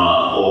from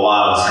a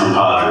lot of his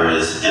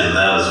compadres, and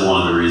that is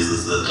one of the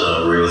reasons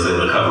that Ray was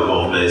able to cover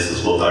both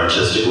bases, both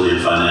artistically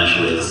and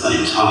financially at the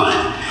same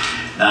time.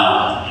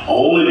 Now,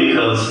 only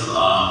because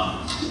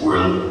we're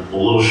a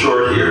little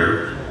short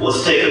here,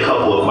 let's take a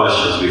couple of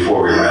questions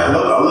before we wrap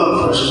up. I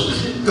love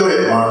questions. Go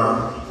ahead,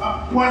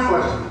 Mark. One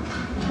question.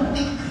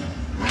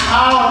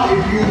 How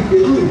did you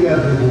get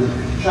together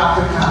with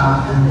Chaka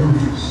Khan and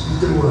Lucas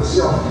to do a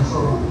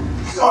self-control?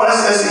 Oh,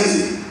 that's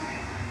easy.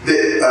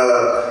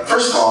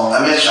 First of all, I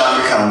met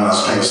Chaka Khan when I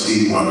was playing with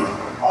Stevie Wonder.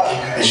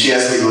 And she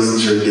asked me to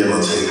listen to her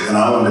demo tape, and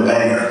I wanted to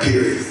bang her,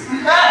 period.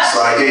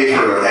 So I gave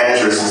her an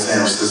address in San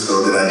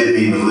Francisco that I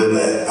didn't even live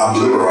at. I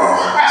blew her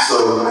off.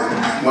 So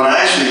when I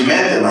actually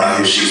met them out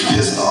here, she was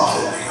pissed off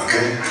at me,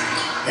 okay?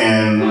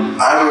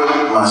 And I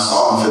wrote my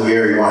song for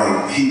Barry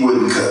White. He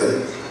wouldn't cut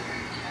it.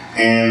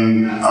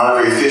 And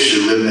Andre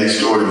Fisher lived next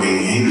door to me,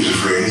 and he was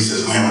afraid. He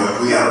says,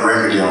 man, we got a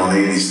record deal on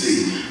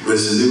ABC, but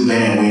it's a new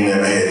band, we ain't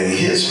never had any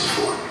hits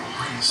before.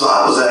 So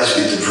I was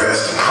actually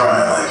depressed and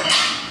crying, like,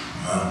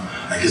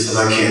 I guess if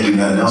I can't do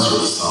nothing else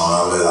with the song,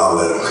 I'll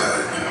let him cut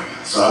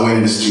it. So I went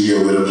in the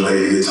studio with her,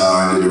 played the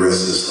guitar, and did the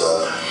rest of the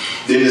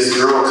stuff. Then this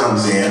girl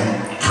comes in,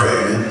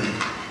 pregnant,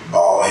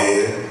 bald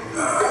head,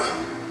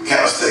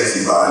 kind of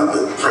sexy body,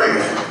 but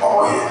pregnant,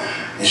 bald head.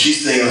 And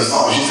she's singing a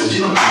song. She said, you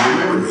don't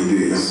remember me, do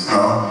you?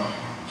 No.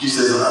 She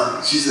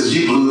says,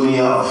 you blew me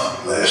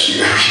off last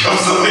year.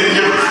 So the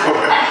year before.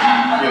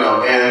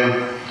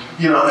 And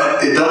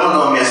it dawned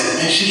on me. I said,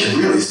 man, she can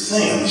really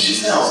sing. I mean, she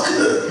sounds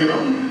good. We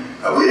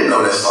didn't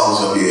know that song was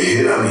going to be a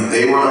hit. I mean,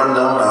 they were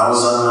unknown. I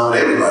was unknown.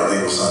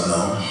 Everybody was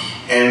unknown.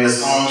 And the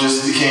song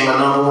just became a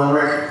 #1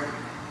 record.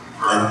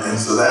 And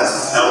so that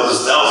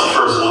was the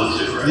first one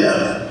too, right?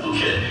 Yeah.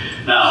 Okay.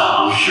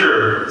 Now, I'm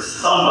sure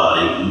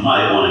somebody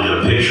might want to get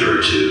a picture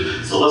or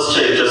two. So let's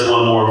take just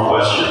one more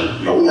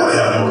question. We gotta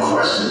have more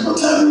questions. What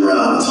time did we run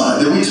out of time?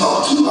 Did we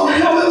talk too long?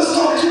 Let us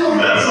talk too long.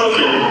 That's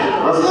okay.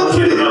 Let's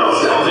get it out.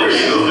 There you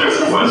go. There's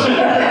a question.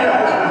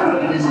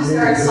 Did you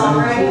start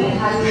songwriting, and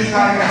how did you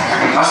start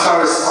writing? I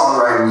started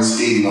songwriting with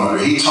Stevie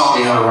Wonder. He taught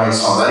me how to write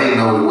songs. I didn't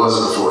know what it was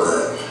before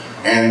that.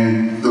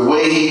 And the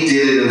way he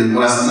did it, and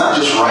when I said not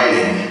just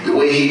writing, the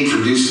way he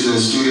produced it in the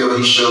studio,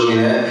 he showed me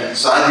that.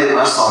 So I did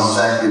my songs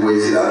exactly the way he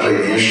did. I played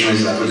the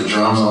instruments, I put the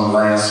drums on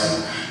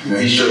blast, and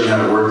he showed me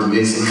how to work the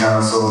mixing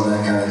console and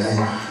that kind of thing.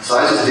 So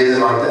I just did it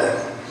like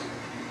that.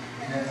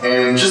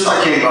 And just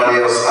like anybody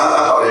else, I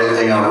thought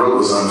everything I wrote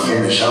was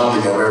unfinished. I don't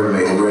think I've ever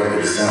made a record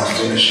that sounds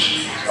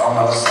finished. All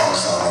my songs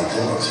sound like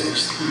demo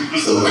tapes.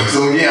 So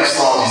when you have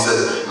songs, you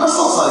say, my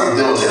song sounds like a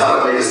demo tape.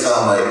 How to make it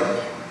sound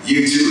like U2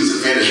 is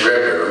a finished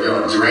record,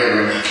 or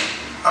Duran.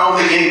 I don't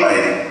think anybody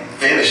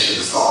finished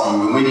the song,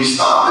 but when you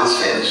stop, it's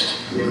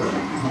finished.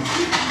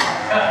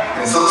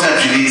 And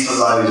sometimes you need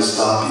somebody to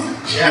stop you.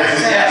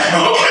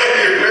 Okay,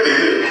 you really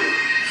do.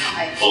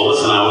 Well,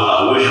 listen,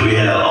 I wish we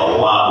had a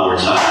lot more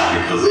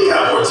time because We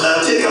got more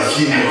time. Take a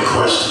few more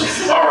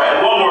questions. All right,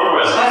 one more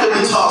question. How did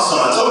we talk so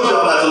much? I told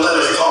y'all not to let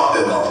us talk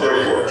that long.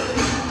 Therefore,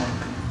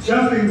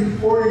 Jumping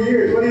 40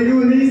 years. What are you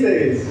doing these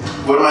days?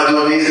 what am I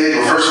doing these days?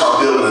 Well, first of all,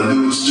 I'm building a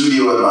new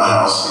studio at my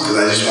house because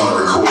I just want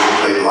to record and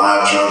play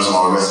live drums and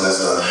all the rest of that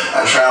stuff.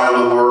 I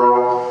travel the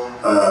world.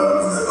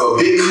 A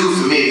big coup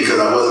for me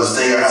because I wasn't a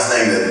singer. I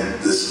sang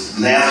this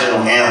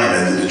national anthem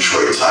at the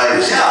Detroit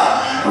Tigers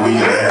and we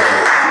could have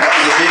that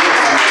was a big one.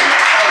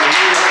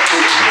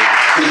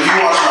 Because if you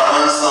watch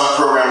my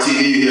unsung program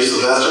TV, you hear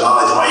Sylvester and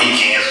all that, he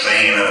can't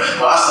sing.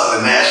 Well, I sung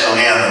the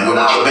national anthem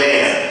without a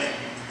band.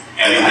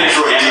 And you picked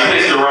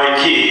the right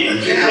key.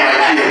 And pick the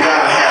right key and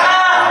got to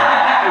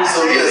have it.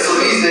 So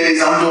these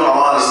days I'm doing a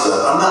lot of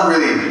stuff. I'm not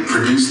really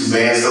producing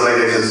bands, stuff like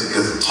that,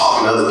 because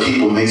talking to other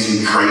people makes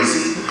me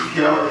crazy.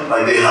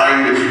 Like they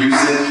hire you to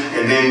produce it,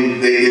 and then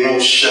they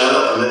won't shut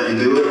up and let you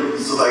do it.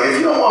 So like, if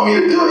you don't want me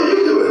to do it, you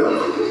do it.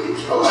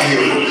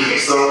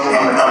 So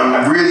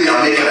I'm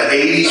making an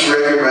 80s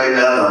record right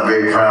now that I'm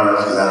very proud of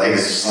because I think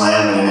it's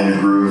slamming in the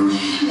groove.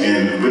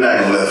 And we're not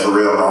going to let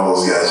Pharrell and all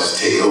those guys just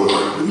take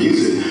over the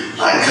music.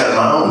 I can cut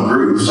my own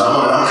groove. So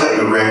I'm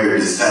cutting a record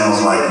that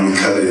sounds like we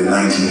cut it in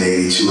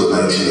 1982 or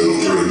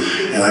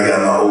 1983. And I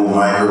got my old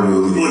micro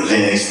movie, the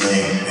Phoenix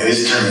thing, and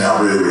it's turning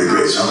out really, really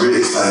great. So I'm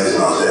really excited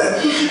about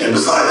that. And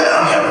besides that,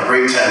 I'm having a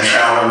great time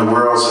traveling the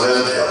world. So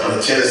that's I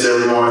play tennis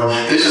every morning.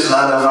 There's just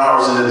not enough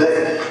hours in the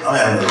day. I'm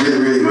having a really,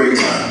 really great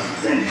time.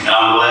 And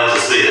I'm glad to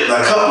see it.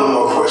 Now, a couple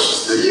more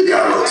questions. You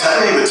got a little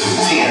time. Maybe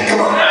 10.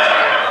 Come on.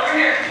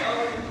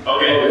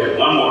 Okay,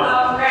 one more.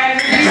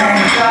 You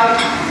talked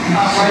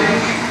about writing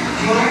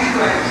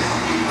scripts.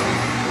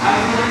 I'm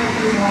wondering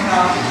if you know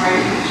about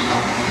writing scripts.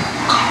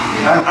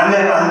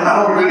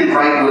 I don't really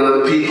write with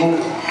other people.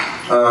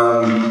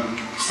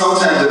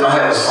 Sometimes if I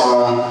have a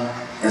song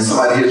and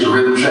somebody hears a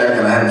rhythm track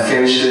and I haven't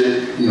finished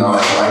it,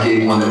 I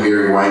gave one to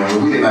Barry White, but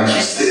we didn't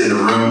actually sit in a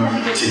room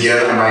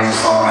together and write the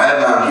song. I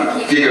have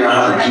not figured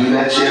out how to do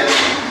that yet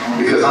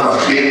because I'm a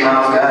big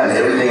mouth guy and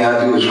everything I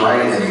do is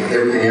right and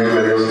everything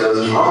everybody else does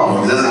is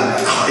wrong.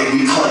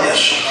 We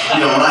clash.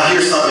 When I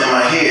hear something in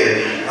my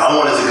head, I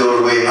want it to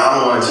go the way I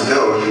want it to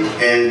go.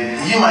 And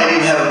you might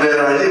even have a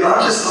better idea, but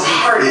I'm just so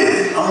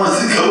hard-headed. I want it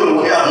to go the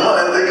way I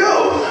want it to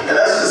go. And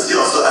that's just,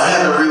 so I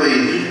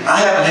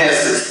haven't had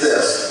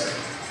success.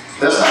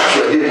 That's not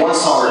true. I did one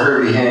song with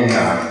Herbie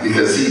Hancock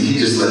because he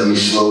just let me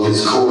slow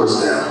his chords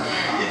down.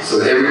 So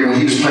when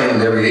he was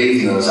playing every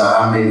eighth notes,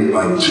 I made it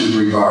like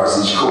 2-3 bars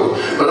each chord.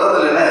 But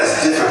other than that,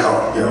 it's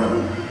difficult,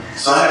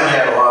 So I haven't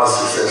had a lot of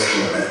success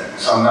doing that.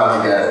 So I'm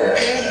not the guy that.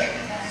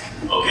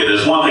 Okay,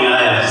 there's one thing I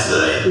have to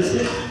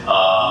say.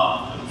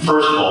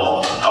 First of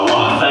all, I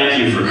want to thank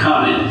you for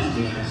coming.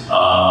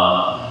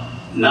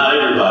 Not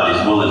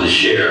everybody's willing to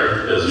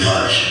share as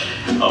much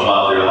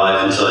about their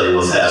life and tell you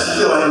what's happening. I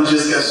feel like we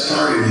just got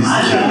started.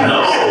 I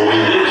know, we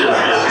did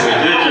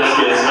just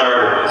get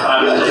started.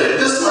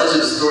 This much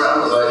of the story, I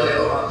was like,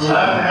 hell.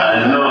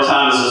 I know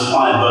time is just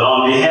flying, but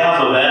on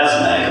behalf of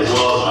ASMAC as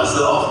well as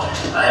myself,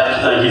 I have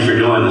to thank you for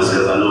doing this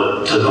because I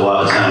know it took a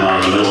lot of time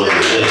out of the middle of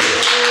the day.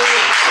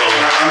 So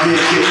I'm being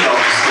kicked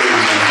off the stage.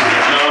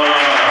 No.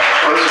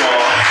 First of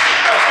all,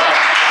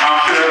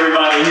 I'm sure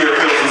everybody here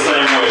feels the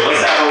same way.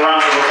 Let's have a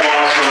round of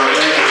applause for her.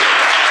 Thank you.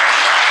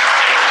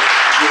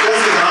 But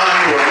this is an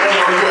encore. One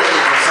more question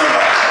from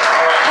somebody.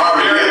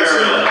 Marvin, you got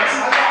two.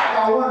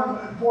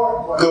 One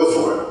important question. Go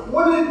for it.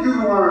 What did you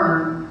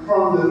learn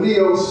from the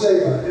Leo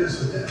Saban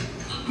incident?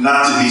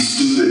 Not to be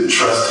stupid and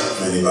trusting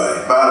of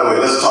anybody. By the way,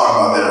 let's talk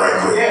about that right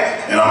quick.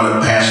 Yeah. And I'm going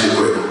to pass it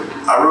quick.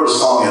 I wrote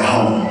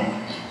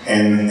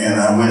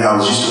I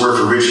was used to work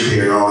for Richard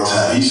Perry all the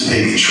time. He used to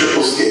pay me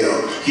triple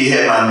scale. He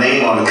had my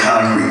name on the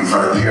concrete in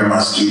front of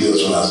Paramount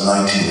Studios when I was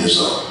 19 years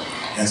old.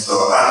 And so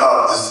I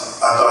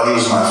thought he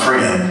was my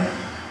friend.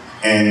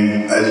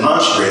 And at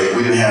lunch break,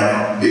 we didn't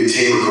have big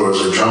tape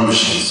recorders or drum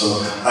machines.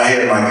 So I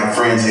had my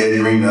friends, Ed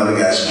Green and other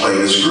guys, play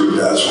this group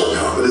that I was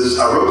working on. But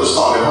I wrote the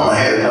song at home, I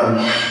had it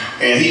done.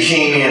 And he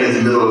came in at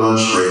the middle of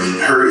lunch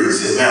break, heard it, and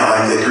said, man, I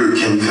like that group,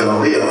 can we cut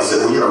on Leo? I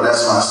said, well,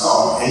 that's my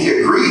song. And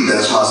he agreed,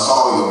 that's my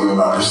song, you're going to give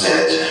me my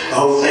percentage. The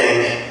whole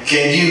thing,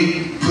 can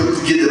you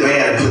get the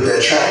band and put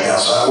that track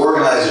down? So I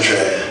organized the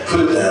track,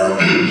 put it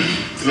down.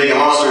 To make a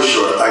long story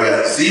short, I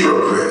got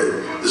 0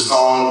 credit. The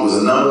song was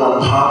a #1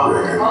 pop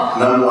record,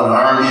 #1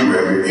 R&B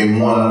record, and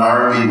won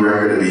R&B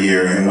Record of the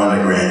Year and won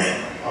a Grammy.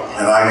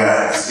 And I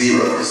got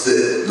 0,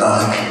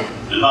 nothing.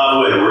 And by the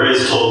way,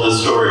 Ray's told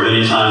this story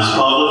many times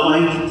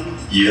publicly.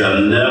 You have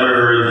never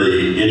heard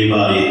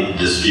anybody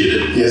dispute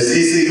it. Yes,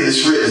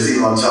 it's written, it's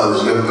even on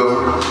television.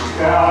 Go.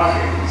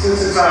 Yeah,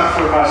 since it's on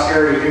for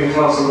posterity, can you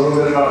tell us a little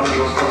bit about the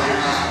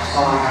Ghostbusters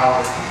song, how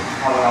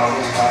the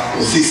album was about?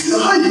 Well, see,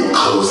 how you gonna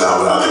close out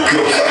without the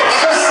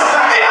Ghostbusters?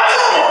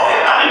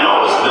 I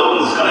know it's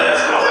Milton's going to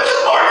ask about that.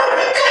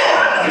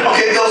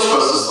 Okay,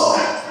 Ghostbusters song.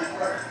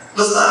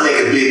 Let's not make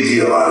a big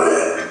deal out of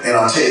that. And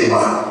I'll tell you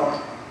why.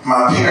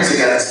 My parents had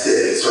gotten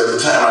sick, so at the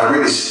time I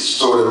really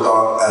sort of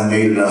thought I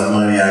made enough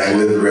money I could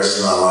live the rest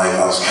of my life.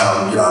 I was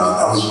counting,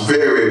 I was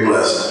very, very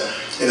blessed.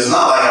 And it's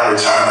not like I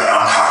retired, like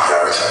I'm cocky,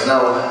 I retired.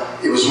 No,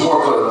 it was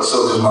more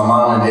so because my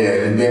mom and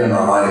dad had been in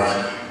my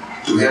life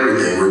through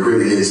everything. We were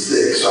really getting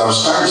sick. So I was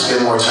starting to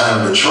spend more time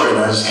in Detroit,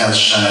 and I just kind of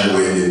shined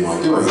away and didn't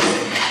want to do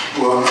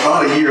anything. Well,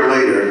 about a year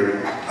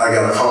later, I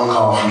got a phone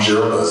call from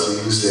Gerald Bussey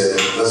who said,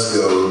 let's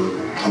go,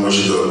 I want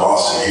you to go to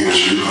Boston, hear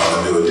this group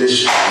called A New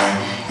Edition.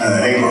 And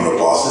I ain't going to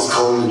Boston, it's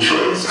cold in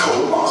Detroit, it's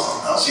cold in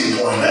Boston. I don't see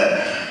the point in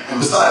that. And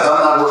besides,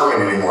 I'm not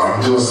working anymore, I'm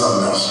doing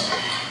something else.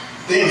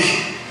 Then,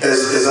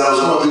 as I was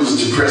going through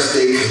this depressed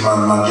state, because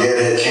my dad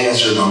had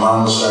cancer, my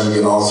mom was starting to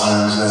get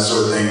Alzheimer's and that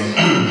sort of thing,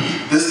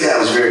 this guy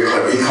was very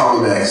clever. He called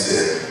me back and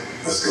said,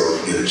 let's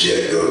go get a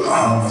jet, go to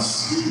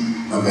Bahamas.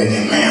 I'm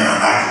thinking, man,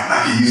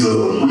 I could use a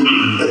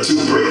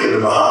 2 break in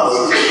the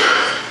Bahamas.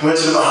 Went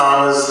to the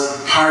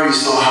Bahamas, partied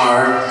so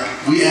hard,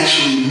 we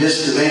actually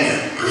missed the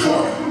band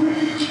performing.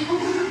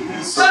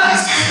 So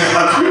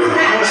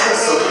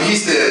he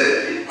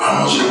said, I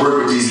want you to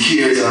work with these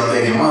kids. And I'm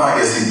thinking, well, I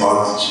guess he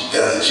got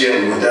the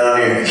jet. We went down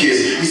there and the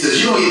kids. He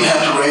says, you don't even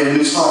have to write a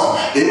new song.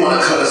 They want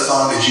to cut a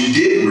song that you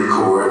didn't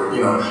record,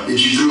 that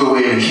you threw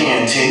away in a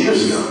can 10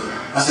 years ago.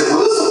 I said,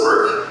 well, this will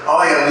work. All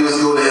I got to do is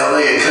go to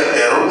LA and cut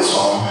that old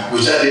song,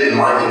 which I didn't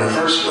like in the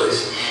first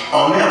place,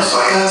 on them. So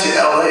I got to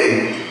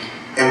LA.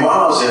 And while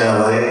I was in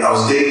LA, I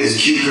was dating this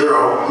cute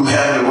girl who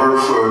happened to work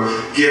for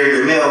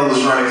Gary DeMille, who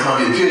was running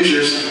Columbia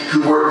Pictures,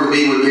 who worked with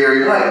me with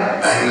Barry White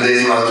back in the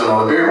days when I was doing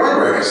all the Barry White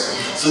records.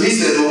 So he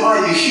said, well, why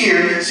are you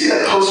here? See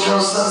that poster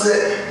on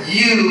Sunset?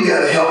 You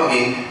got to help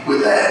me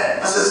with that.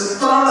 I said,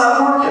 but I'm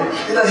not working.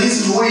 He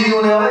said, what are you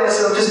doing in LA? I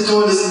said, I'm just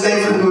doing this thing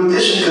for the New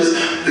Edition because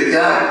the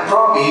guy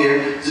brought me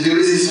here to do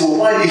this. He said, well,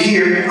 while you're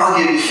here, I'll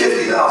give you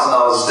 $50,000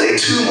 to stay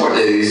 2 more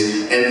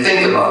days and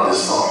think about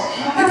this song.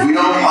 If we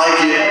don't like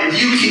it,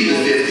 you keep the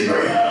 $50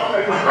 grand.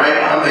 Right?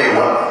 I'm thinking,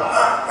 well,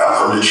 I'm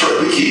from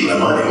Detroit. We keep the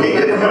money. We ain't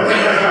getting the money.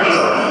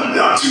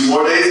 So, 2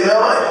 more days in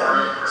LA.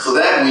 So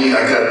that week,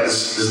 I got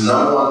this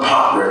 #1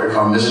 pop record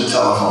called Mr.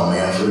 Telephone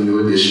Man for the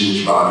New Edition,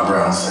 which Bobby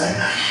Brown sang.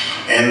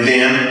 And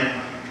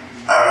then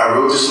I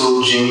wrote this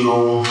little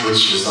jingle,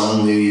 which was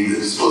supposed to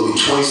be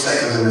 20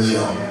 seconds in the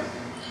film.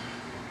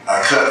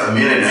 I cut 1.5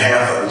 minutes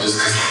of it just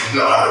because I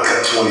know how to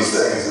cut 20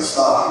 seconds and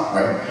stop,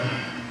 right?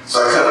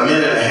 So I cut 1.5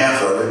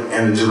 minutes of it,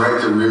 and the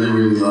director really,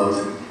 really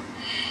loved it.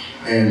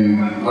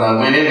 And when I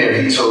went in there,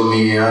 he told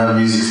me, the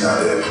music's not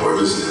that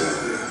important,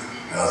 just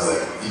and I was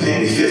like, you pay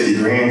me $50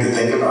 grand to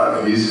think about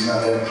it, the music's not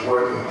that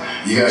important.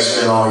 You gotta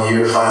spend all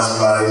year to find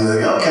somebody. He's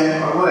like, okay,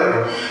 well,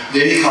 whatever.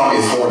 Then he called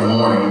me at 4 in the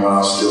morning when I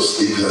was still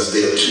asleep because I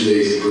stayed up 2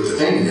 days to put the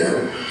thing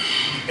together.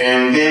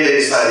 And then they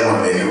decided they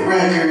want to make a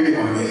record, they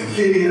want to make a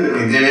video,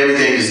 and then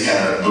everything just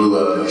kind of blew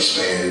up and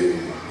expanded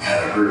and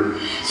kind of grew.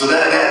 So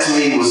that to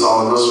me was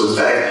all it was. So in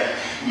fact,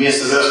 me and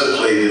Sylvester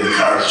played in the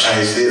car at the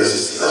Chinese theater. I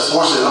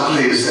said, I'll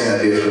play this thing I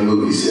did for the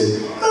movie. He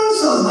said, oh, that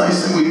sounds nice.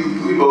 And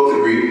we both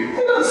agreed.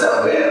 It doesn't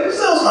sound bad. It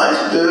sounds nice.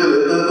 That's good.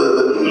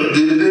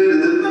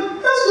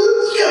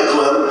 It's kind of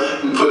clever.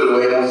 We put it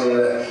away. That was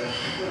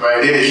that.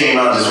 Right? Then it came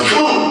out and just went,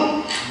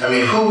 boom. I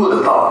mean, who would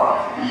have thought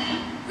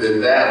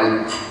that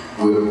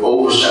would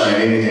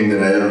overshine anything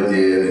that I ever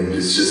did? And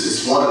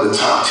it's one of the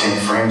top 10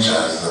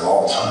 franchises of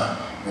all time.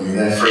 I mean,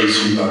 that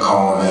phrase we've been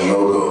calling that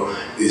logo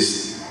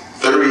is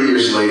 30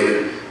 years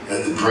later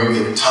at the brink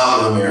of the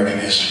top of American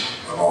history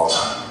of all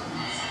time.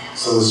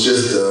 So it's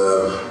just,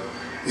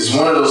 it's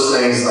one of those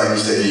things, like you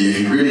said, if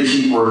you really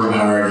keep working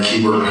hard,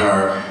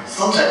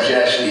 sometimes you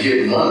actually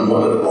hit one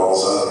of the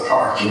balls out of the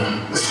park,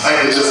 It's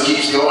like it just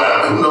keeps going.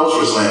 Who knows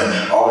where it's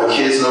landing? All the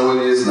kids know what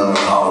it is, know the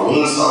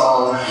Halloween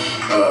song,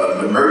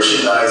 the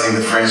merchandising,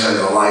 the franchise,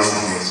 the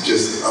licensing is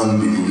just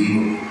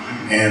unbelievable.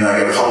 And I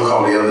got a phone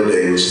call the other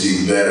day, which is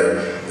even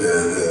better.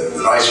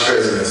 The vice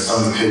president of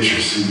Sony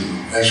Pictures, who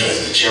actually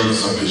is the chairman of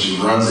Sony Pictures,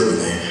 who runs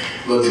everything,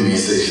 looked at me and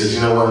said, he says,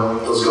 you know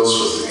what, those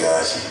Ghostbusters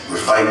guys, we're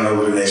fighting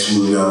over the next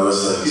movie and all that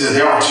stuff. He said,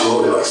 they aren't too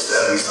old, they're like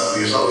 70-something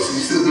years old. He said,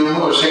 you still doing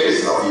more shit? He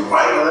said, oh, you're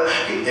fighting on that?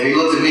 And he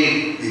looked at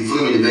me, he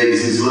flew me to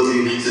Vegas, and he looked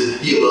at me, he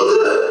said, you look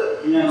good.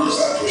 Of course,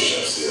 I pushed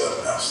up still.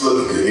 I was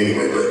looking good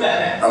anyway, but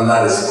I'm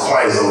not as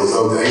quite as old as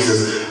old. He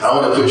says, I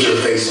want to put your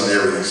face on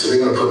everything. So they're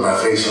going to put my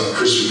face on the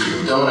Krispy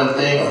Kreme donut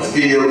thing, on the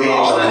video games,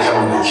 I'm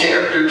becoming the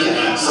character.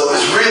 So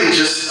it's really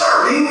just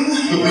starting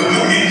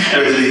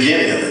at the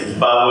beginning of it.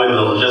 By the way,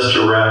 Bill, just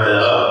to wrap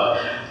that up,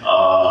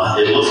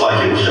 it looks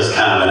like it was just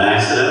kind of an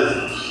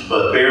accident,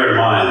 but bear in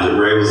mind that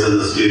Ray was in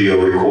the studio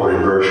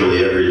recording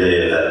virtually every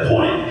day at that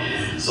point.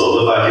 So it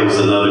looked like it was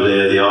another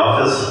day at the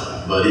office,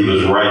 but he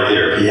was right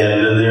there. If he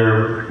hadn't been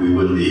there, we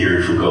wouldn't be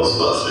hearing from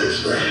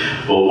Ghostbusters.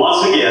 Right. But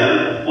once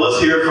again, let's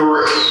hear it for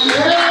Ray.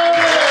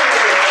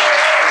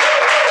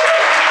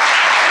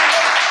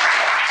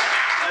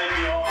 Thank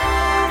you all.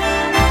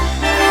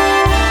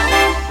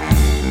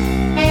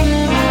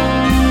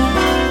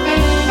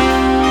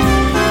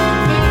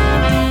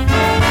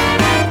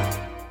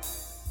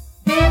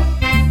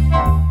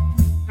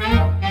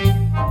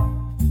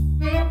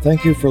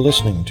 Thank you for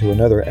listening to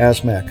another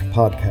ASMAC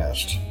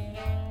podcast.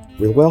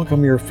 We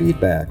welcome your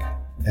feedback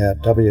at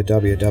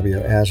www.asmac.org.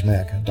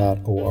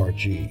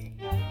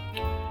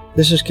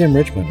 This is Kim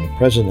Richmond,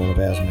 president of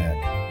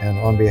ASMAC, and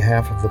on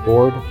behalf of the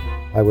board,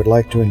 I would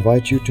like to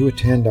invite you to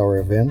attend our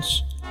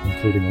events,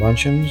 including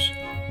luncheons,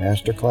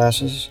 master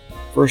classes,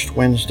 First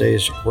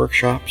Wednesdays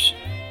workshops,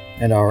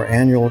 and our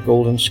annual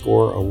Golden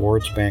Score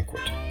Awards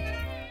banquet.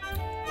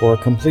 For a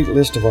complete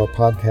list of our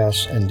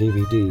podcasts and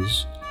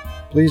DVDs,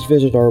 please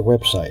visit our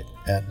website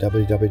at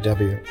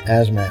www.asmac.org.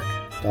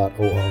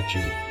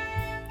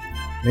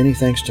 Many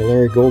thanks to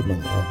Larry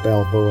Goldman of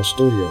Balboa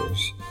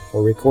Studios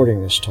for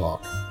recording this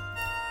talk.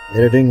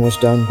 Editing was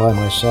done by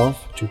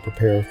myself to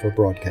prepare for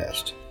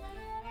broadcast.